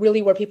so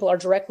really where people are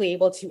directly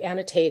able to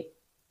annotate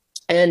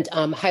and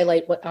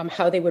highlight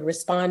how they would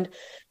respond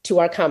to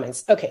our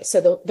comments. Okay,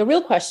 so the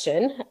real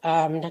question,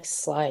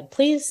 next slide,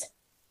 please,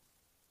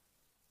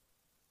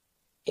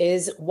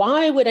 is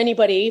why would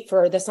anybody,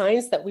 for the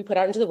science that we put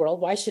out into the world,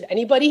 why should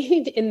anybody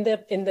in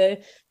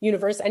the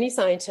universe, any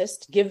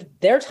scientist, give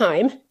their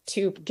time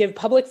to give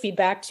public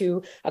feedback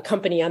to a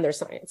company on their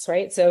science,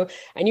 right? So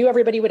I knew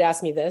everybody would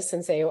ask me this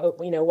and say,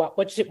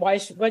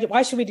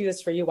 why should we do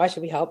this for you? Why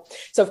should we help?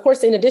 So of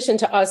course, in addition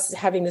to us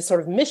having this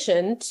sort of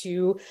mission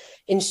to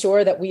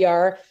ensure that we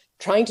are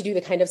trying to do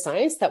the kind of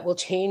science that will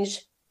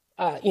change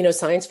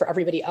science for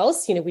everybody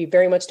else. We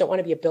very much don't want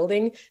to be a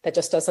building that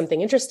just does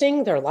something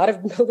interesting. There are a lot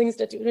of buildings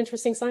that do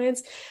interesting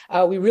science.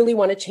 We really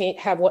want to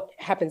have what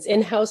happens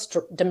in-house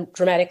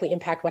dramatically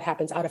impact what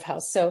happens out of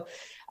house. So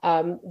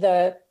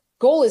the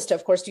goal is to,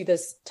 of course, do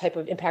this type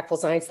of impactful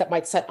science that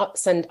might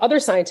send other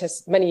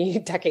scientists many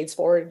decades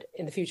forward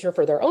in the future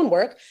for their own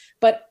work.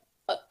 But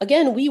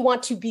again, we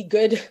want to be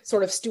good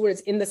sort of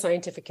stewards in the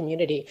scientific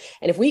community.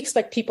 And if we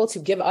expect people to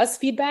give us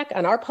feedback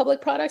on our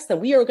public products, then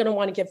we are going to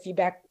want to give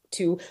feedback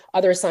to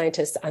other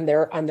scientists on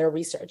their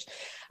research.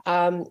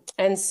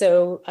 Next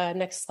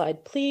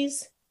slide,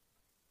 please.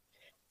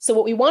 So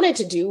what we wanted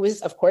to do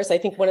is, of course, I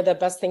think one of the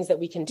best things that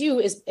we can do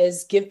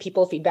is give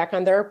people feedback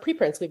on their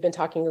preprints. We've been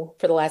talking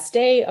for the last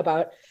day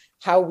about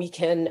how we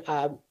can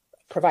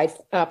provide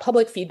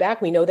public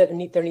feedback. We know that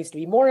there needs to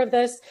be more of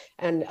this,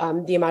 and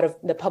the amount of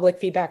the public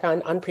feedback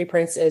on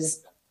preprints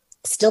is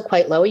still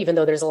quite low, even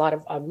though there's a lot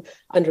of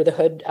under the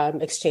hood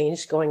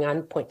exchange going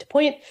on point to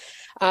point.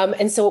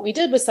 And so what we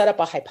did was set up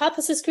a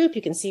hypothesis group.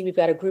 You can see we've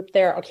got a group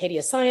there,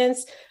 Arcadia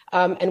Science,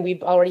 and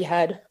we've already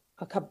had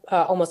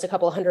almost a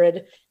couple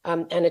hundred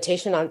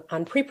annotation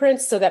on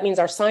preprints. So that means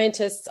our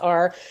scientists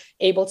are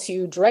able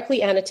to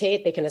directly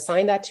annotate. They can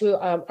assign that to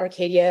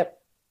Arcadia,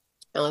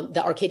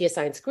 the Arcadia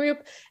Science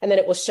group, and then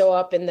it will show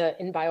up in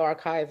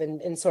bioRxiv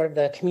and in sort of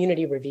the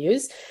community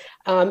reviews.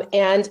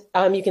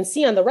 You can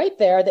see on the right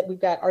there that we've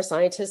got our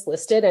scientists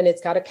listed, and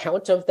it's got a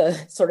count of the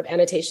sort of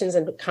annotations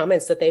and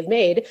comments that they've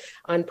made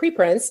on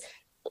preprints.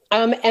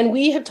 And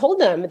we have told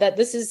them that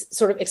this is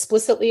sort of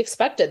explicitly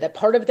expected, that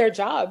part of their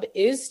job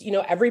is,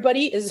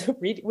 everybody is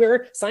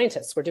we're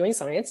scientists, we're doing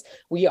science,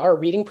 we are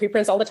reading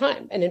preprints all the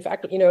time. And in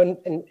fact,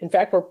 in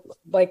fact, we're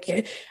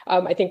like,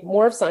 I think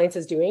more of science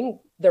is doing,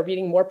 they're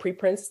reading more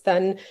preprints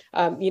than,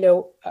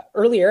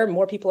 earlier,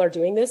 more people are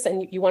doing this,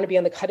 and you want to be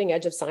on the cutting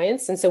edge of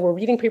science. And so we're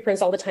reading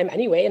preprints all the time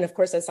anyway. And of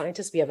course, as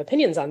scientists, we have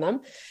opinions on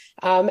them.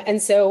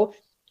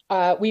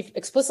 We've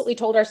explicitly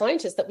told our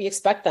scientists that we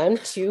expect them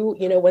to,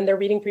 when they're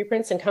reading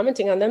preprints and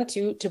commenting on them,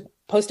 to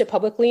post it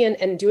publicly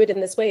and do it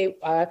in this way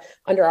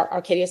under our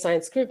Arcadia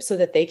Science group, so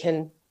that they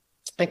can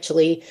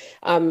actually,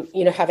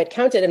 have it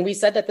counted. And we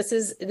said that this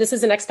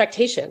is an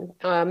expectation,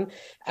 and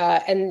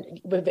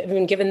we've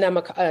been given them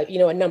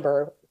a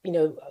number,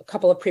 a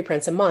couple of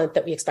preprints a month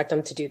that we expect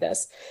them to do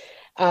this.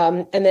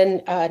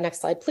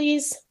 Next slide,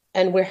 please.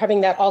 And we're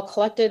having that all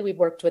collected. We've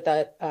worked with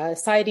a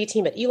Society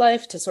team at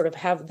eLife to sort of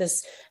have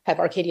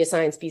Arcadia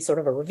Science be sort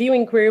of a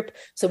reviewing group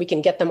so we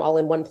can get them all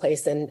in one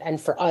place.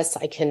 And for us,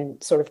 I can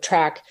sort of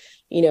track,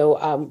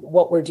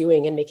 what we're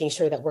doing and making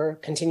sure that we're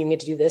continuing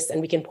to do this. And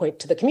we can point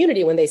to the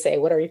community when they say,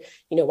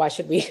 why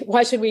should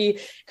we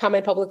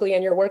comment publicly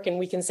on your work? And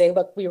we can say,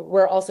 look,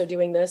 we're also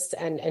doing this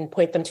and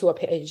point them to a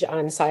page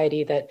on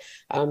Society that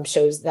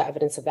shows the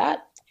evidence of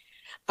that.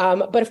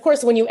 But of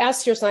course, when you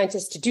ask your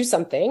scientists to do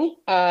something,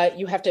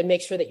 you have to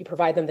make sure that you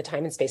provide them the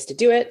time and space to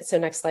do it. So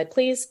next slide,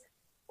 please.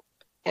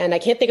 And I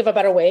can't think of a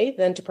better way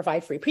than to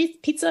provide free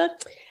pizza.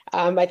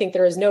 I think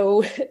there's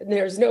no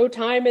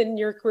time in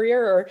your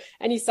career or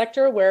any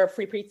sector where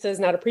free pizza is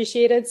not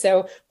appreciated.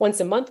 So once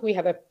a month, we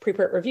have a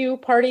preprint review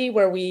party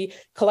where we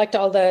collect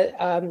all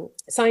the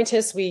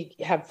scientists. We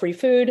have free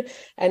food,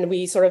 and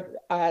we sort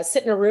of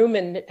sit in a room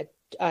and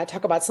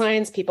talk about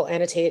science. People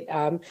annotate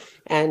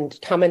and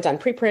comment on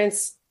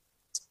preprints,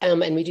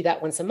 and we do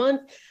that once a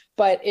month.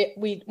 But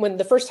when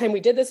the first time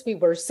we did this, we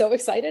were so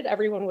excited.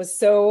 Everyone was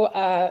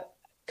so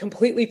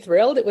completely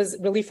thrilled. It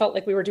really felt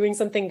like we were doing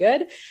something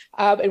good,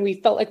 and we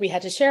felt like we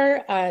had to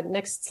share.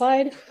 Next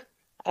slide.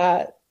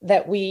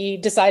 That we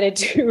decided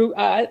to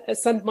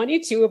send money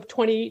to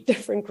 20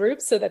 different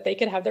groups so that they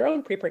could have their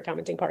own preprint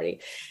commenting party.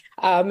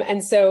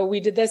 And so we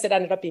did this. It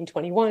ended up being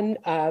 21.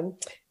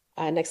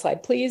 Next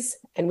slide, please.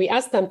 And we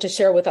asked them to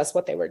share with us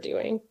what they were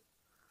doing.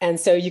 And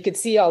so you could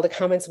see all the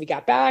comments we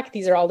got back.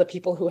 These are all the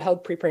people who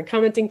held preprint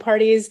commenting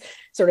parties,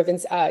 sort of,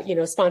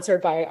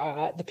 sponsored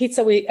by the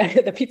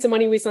pizza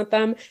money we sent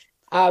them.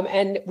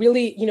 And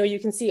really, you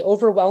can see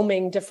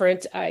overwhelming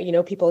different,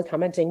 people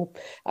commenting.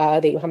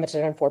 They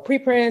commented on 4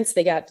 preprints.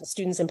 They got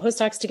students and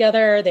postdocs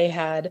together. They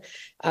had,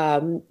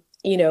 some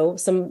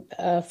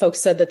folks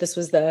said that this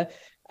was the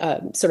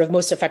sort of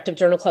most effective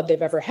journal club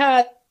they've ever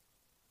had.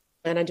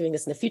 And I'm doing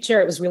this in the future.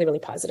 It was really, really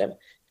positive.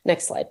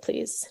 Next slide,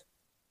 please.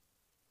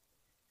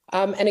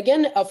 And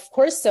again, of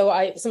course,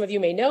 some of you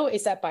may know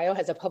ASAP Bio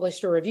has a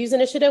publisher reviews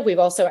initiative. We've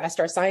also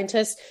asked our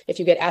scientists, if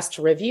you get asked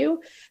to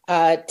review,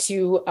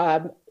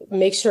 to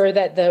make sure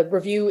that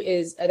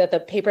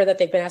the paper that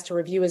they've been asked to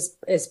review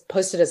is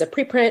posted as a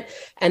preprint,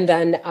 and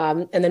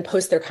then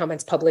post their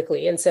comments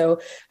publicly. And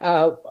so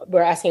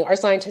we're asking our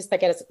scientists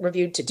that get us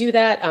reviewed to do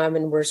that,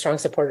 and we're strong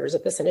supporters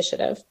of this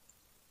initiative.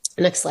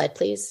 Next slide,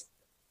 please.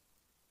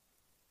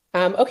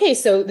 Okay,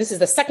 so this is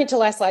the second to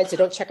last slide, so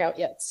don't check out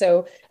yet.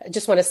 So I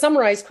just want to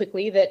summarize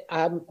quickly that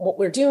what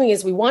we're doing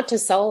is we want to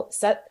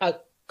set a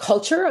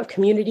culture of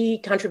community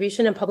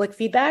contribution and public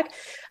feedback.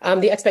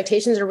 The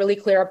expectations are really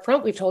clear up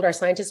front. We've told our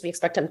scientists we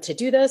expect them to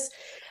do this.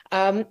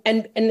 And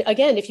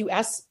again, if you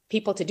ask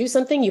people to do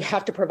something, you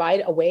have to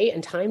provide a way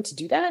and time to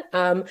do that.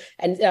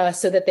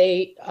 So that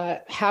they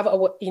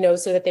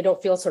so that they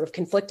don't feel sort of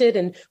conflicted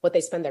in what they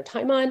spend their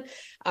time on.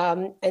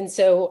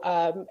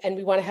 And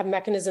we want to have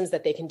mechanisms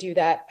that they can do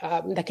that,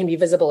 that can be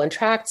visible and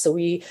tracked. So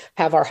we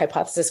have our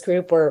hypothesis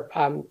group or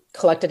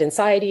collected in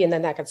Society, and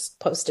then that gets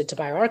posted to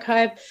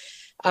bioRxiv.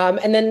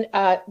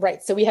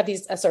 So we have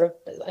these sort of,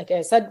 like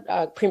I said,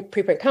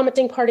 preprint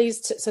commenting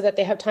parties so that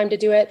they have time to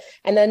do it.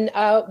 And then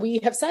we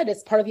have said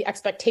it's part of the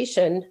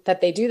expectation that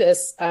they do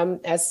this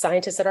as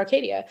scientists at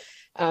Arcadia.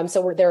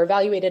 So they're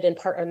evaluated in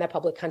part on their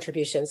public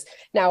contributions.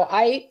 Now,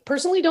 I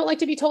personally don't like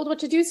to be told what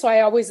to do, so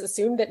I always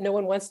assume that no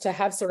one wants to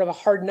have sort of a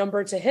hard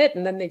number to hit,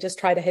 and then they just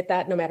try to hit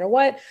that no matter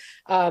what,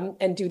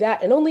 and do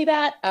that and only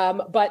that.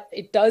 But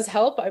it does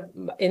help.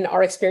 In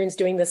our experience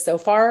doing this so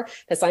far,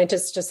 the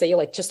scientists just say,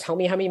 just tell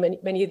me how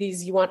many of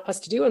these you want us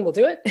to do, and we'll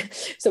do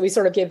it. So we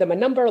sort of gave them a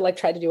number,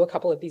 try to do a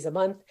couple of these a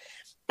month.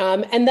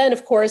 And then,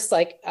 of course,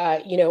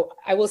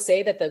 I will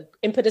say that the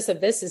impetus of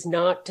this is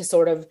not to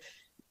sort of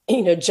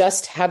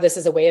just have this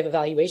as a way of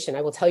evaluation.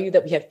 I will tell you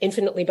that we have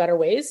infinitely better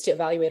ways to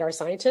evaluate our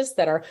scientists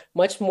that are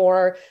much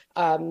more,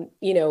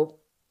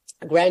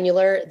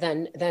 granular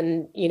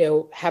than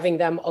having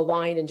them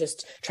align and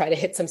just try to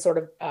hit some sort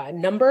of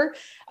number.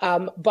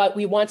 But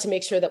we want to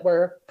make sure that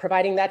we're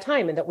providing that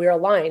time and that we're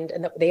aligned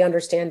and that they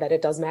understand that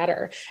it does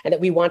matter and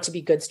that we want to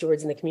be good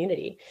stewards in the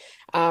community.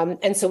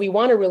 And so we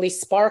want to really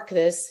spark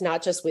this,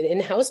 not just within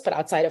house, but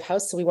outside of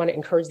house. So we want to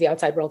encourage the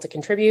outside world to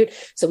contribute.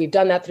 So we've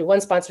done that through one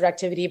sponsored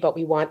activity, but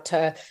we want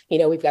to,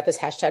 we've got this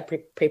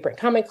hashtag preprint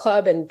comment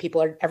club, and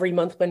people are every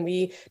month when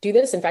we do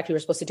this. In fact, we were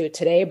supposed to do it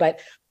today, but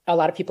a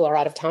lot of people are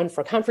out of town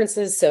for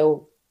conferences.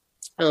 So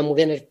we're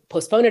going to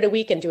postpone it a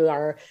week and do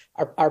our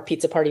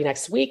pizza party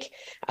next week.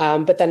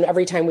 But then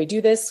every time we do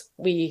this,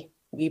 we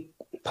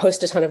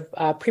post a ton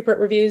of preprint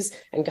reviews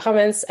and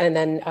comments, and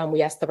then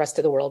we ask the rest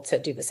of the world to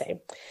do the same.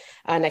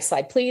 Next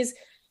slide, please.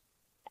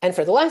 And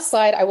for the last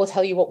slide, I will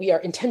tell you what we are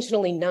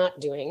intentionally not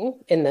doing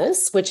in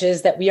this, which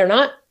is that we are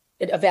not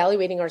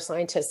evaluating our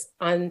scientists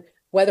on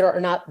whether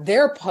or not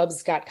their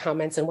pubs got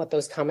comments and what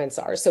those comments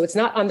are. So it's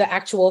not on the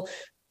actual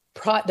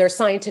their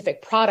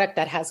scientific product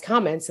that has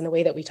comments in the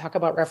way that we talk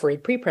about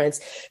refereed preprints,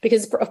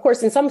 because of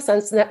course, in some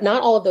sense,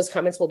 not all of those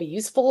comments will be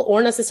useful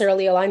or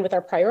necessarily aligned with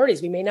our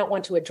priorities. We may not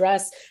want to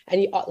address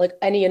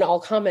any and all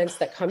comments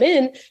that come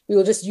in. We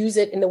will just use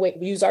it in the way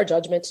we use our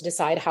judgment to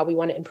decide how we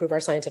want to improve our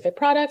scientific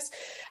products.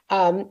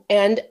 Again,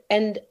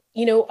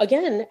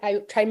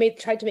 I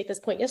tried to make this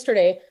point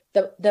yesterday.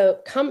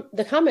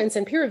 The comments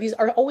and peer reviews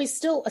are always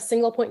still a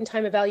single point in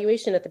time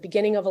evaluation at the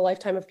beginning of a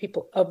lifetime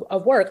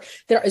of work.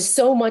 There is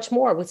so much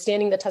more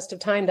withstanding the test of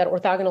time, that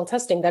orthogonal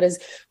testing, that is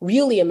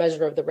really a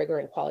measure of the rigor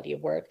and quality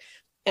of work.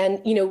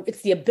 And,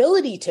 it's the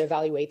ability to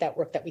evaluate that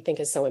work that we think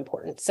is so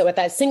important. So at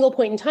that single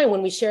point in time,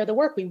 when we share the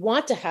work, we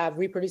want to have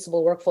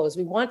reproducible workflows.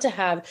 We want to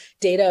have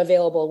data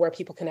available where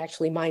people can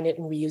actually mine it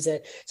and reuse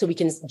it so we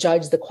can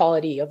judge the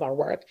quality of our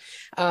work.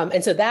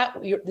 And so that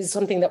is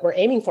something that we're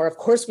aiming for. Of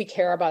course, we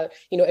care about,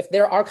 if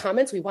there are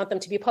comments, we want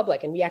them to be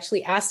public. And we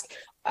actually ask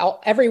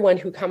everyone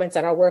who comments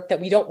on our work that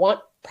we don't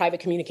want private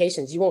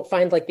communications. You won't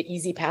find the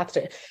easy path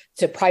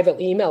to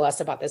privately email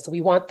us about this. So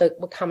we want the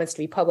comments to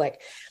be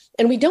public.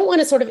 And we don't want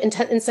to sort of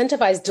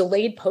incentivize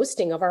delayed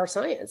posting of our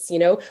science. We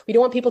don't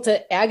want people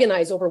to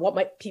agonize over what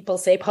might people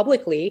say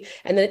publicly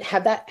and then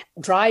have that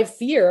drive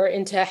fear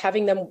into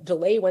having them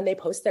delay when they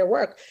post their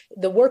work.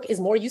 The work is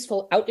more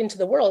useful out into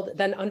the world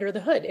than under the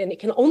hood, and it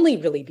can only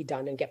really be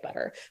done and get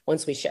better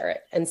once we share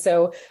it. And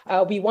so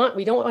we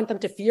don't want them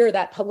to fear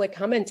that public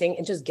commenting,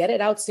 and just get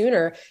it out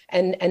sooner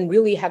and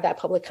really have that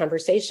public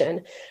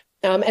conversation.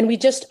 And we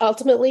just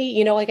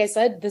ultimately, like I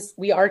said,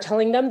 we are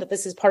telling them that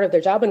this is part of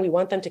their job, and we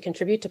want them to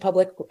contribute to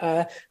public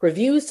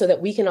reviews so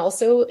that we can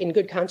also, in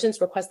good conscience,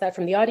 request that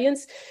from the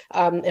audience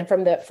and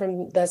from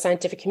the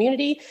scientific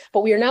community. But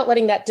we are not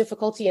letting that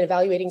difficulty in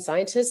evaluating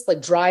scientists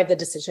drive the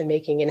decision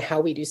making in how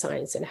we do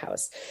science in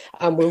house.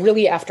 We're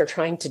really after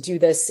trying to do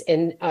this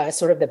in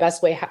sort of the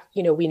best way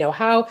we know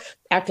how,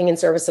 acting in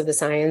service of the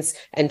science,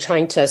 and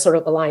trying to sort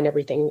of align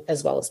everything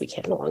as well as we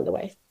can along the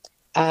way.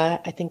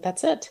 I think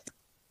that's it.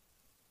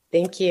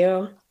 Thank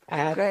you.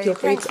 Feel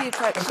free to.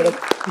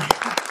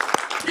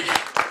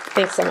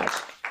 Thanks so much.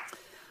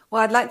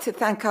 Well, I'd like to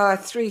thank our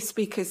 3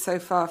 speakers so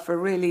far for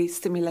really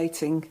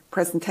stimulating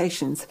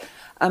presentations.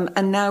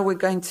 And now we're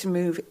going to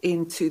move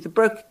into the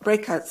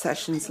breakout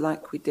sessions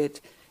like we did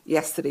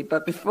yesterday.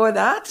 But before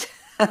that,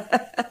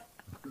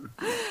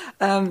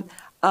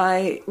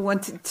 I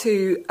wanted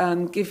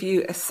to give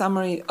you a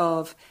summary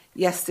of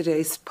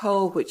yesterday's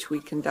poll, which we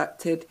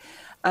conducted.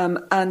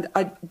 And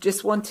I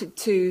just wanted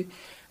to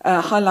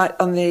highlight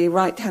on the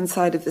right-hand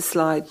side of the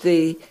slide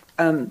the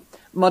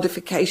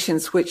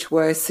modifications which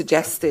were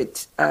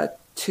suggested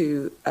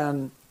to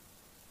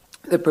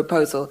the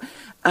proposal.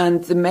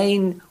 And the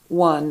main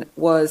one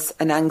was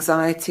an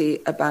anxiety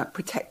about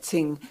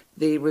protecting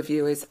the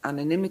reviewer's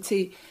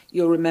anonymity.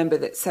 You'll remember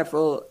that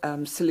several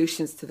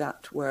solutions to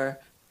that were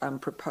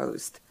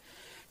proposed.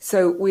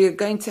 So we are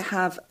going to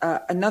have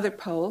another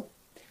poll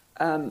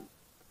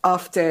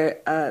after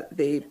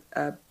the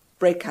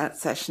breakout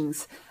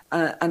sessions.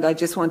 And I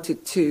just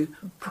wanted to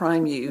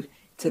prime you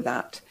to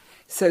that.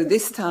 So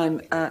this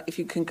time, if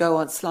you can go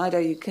on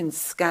Slido, you can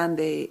scan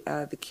the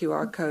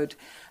QR code.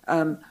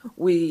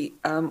 We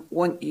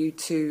want you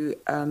to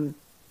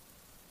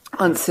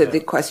answer the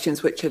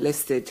questions which are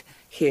listed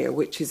here,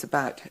 which is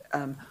about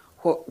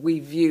what we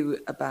view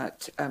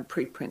about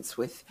preprints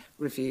with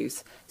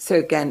reviews. So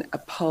again, a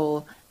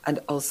poll, and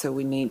also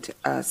we need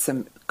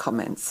some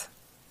comments.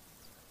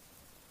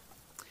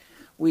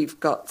 We've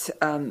got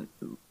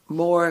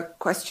more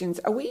questions.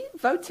 Are we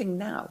voting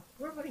now?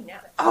 We're voting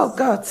now. Oh,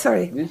 God,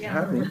 sorry.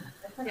 Yeah.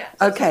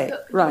 Okay, so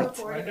right. Go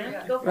for it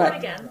again. Go for it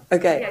again.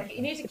 Okay. Yeah,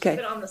 you need to keep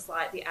it on the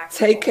slide, the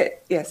actual.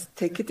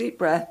 Take a deep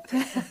breath.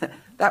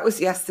 That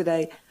was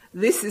yesterday.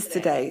 This is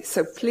today.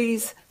 So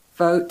please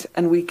vote,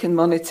 and we can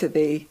monitor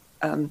the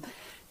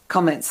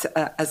comments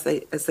as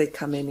they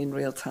come in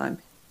real time.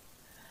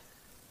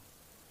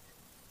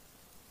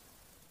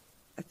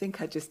 I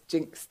think I just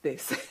jinxed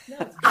this. No,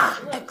 it's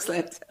good.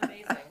 Excellent.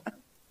 Amazing.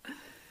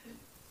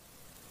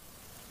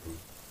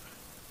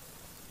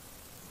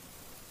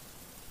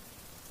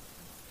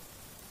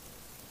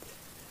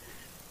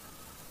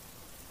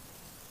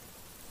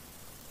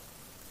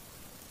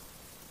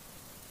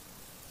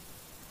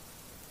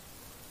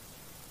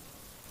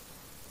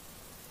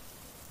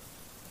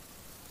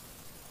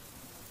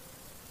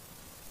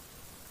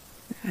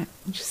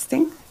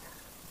 Interesting.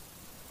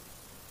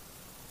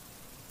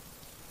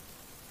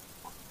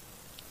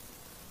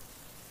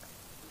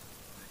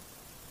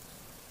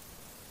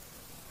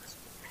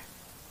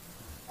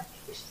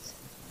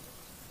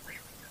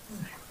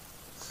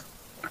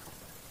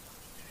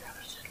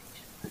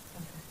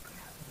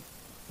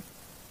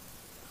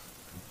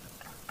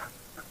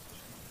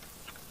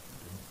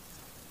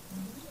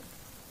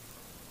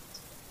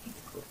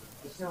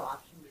 There's no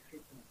option to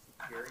treat them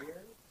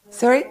superior.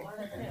 Sorry?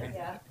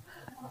 Yeah.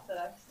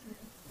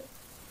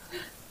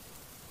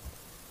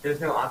 There's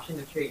no option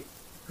to treat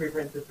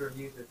preprints as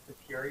reviews as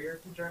superior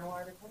to journal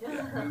articles?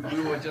 Yeah.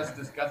 We were just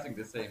discussing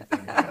the same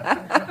thing.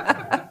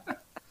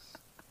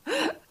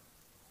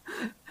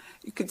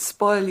 You could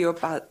spoil your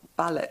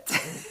ballot. You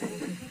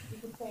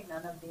can say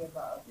none of the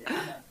above.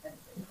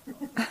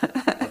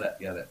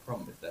 Well, that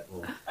promise that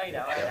will. I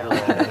know. I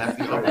don't have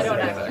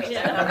to.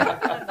 Yeah,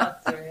 I'm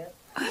not serious.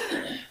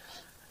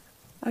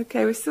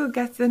 Okay, we still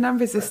get the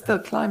numbers are still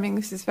climbing.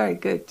 This is very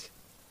good.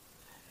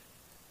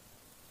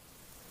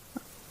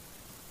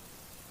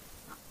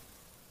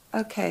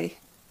 Okay.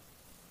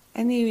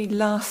 Any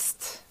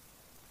last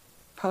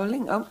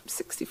polling? Oh,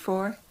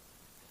 64.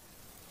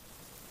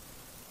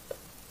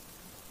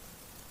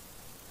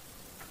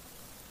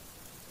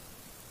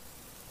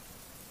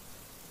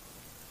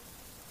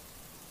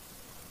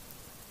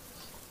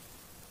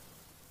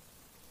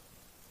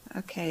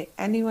 Okay,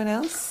 anyone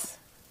else?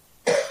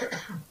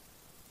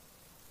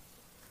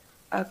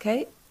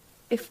 Okay,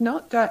 if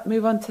not,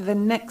 move on to the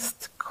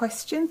next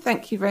question.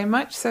 Thank you very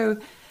much. So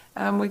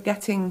we're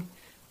getting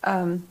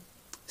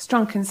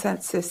strong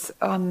consensus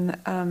on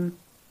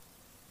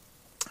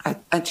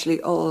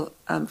actually all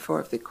 4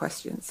 of the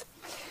questions.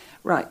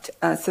 Right,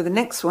 so the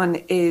next one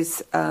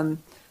is a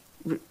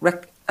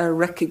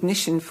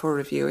recognition for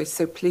reviewers.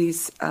 So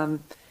please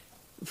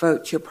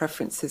vote your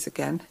preferences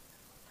again.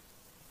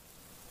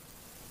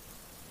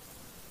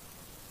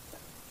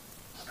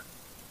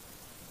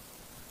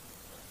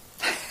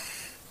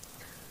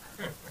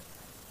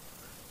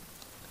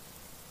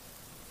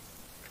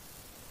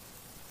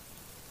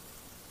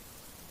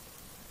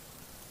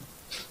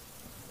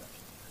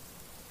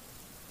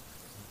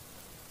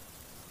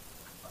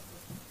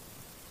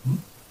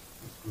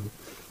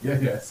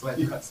 Yeah, slide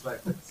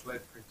printing.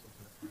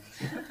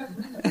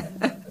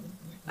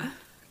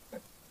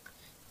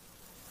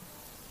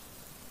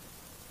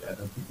 Yeah, I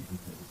don't think you can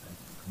say the same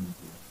to the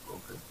community of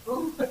brokers.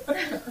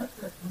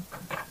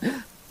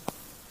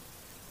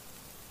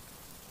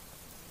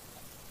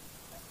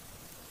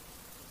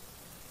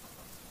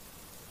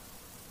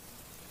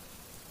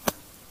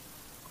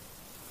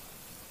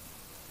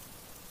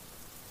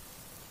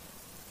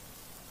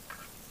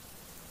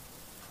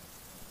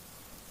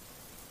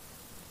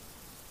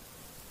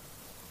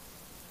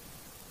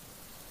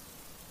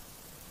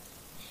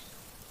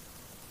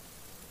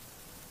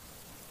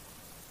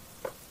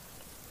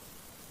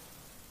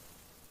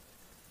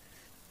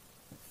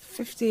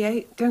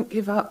 $58, don't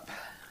give up.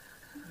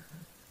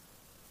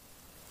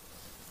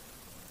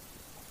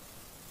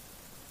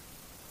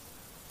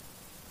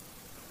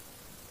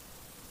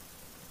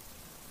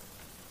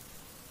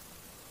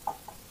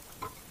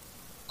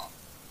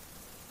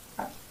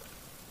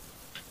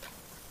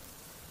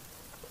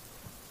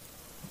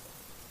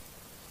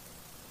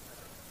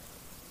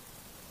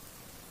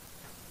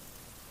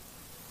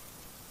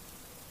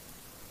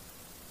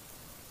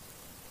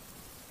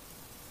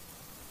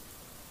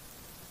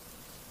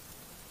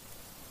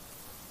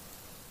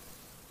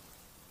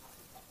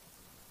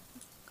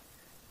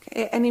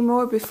 Okay, any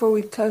more before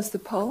we close the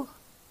poll?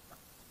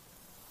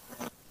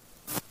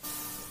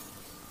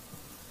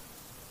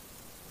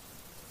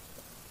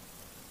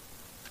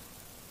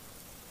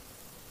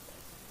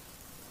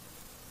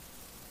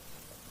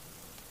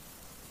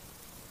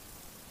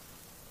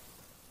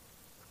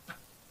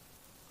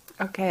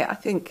 Okay, I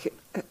think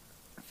a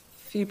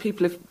few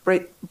people have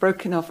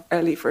broken off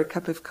early for a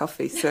cup of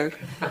coffee, so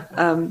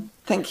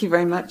thank you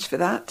very much for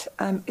that.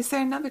 Is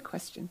there another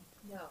question?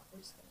 No, we're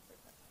just going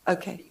to.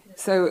 Okay,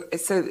 so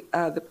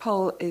the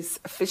poll is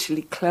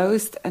officially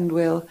closed, and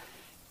we'll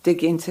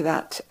dig into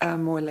that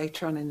more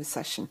later on in the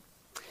session.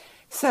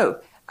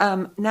 So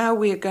now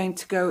we are going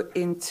to go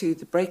into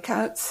the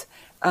breakouts,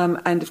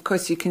 and of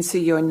course you can see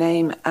your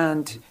name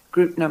and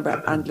group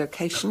number and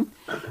location,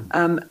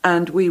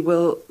 and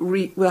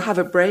we'll have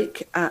a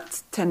break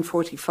at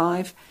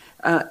 10:45,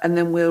 and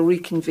then we'll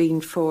reconvene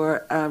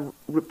for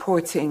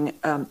reporting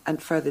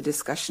and further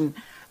discussion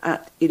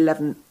at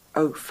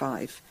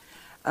 11:05.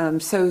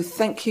 So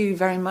thank you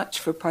very much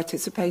for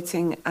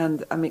participating,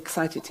 and I'm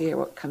excited to hear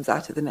what comes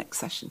out of the next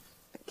session.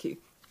 Thank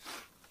you.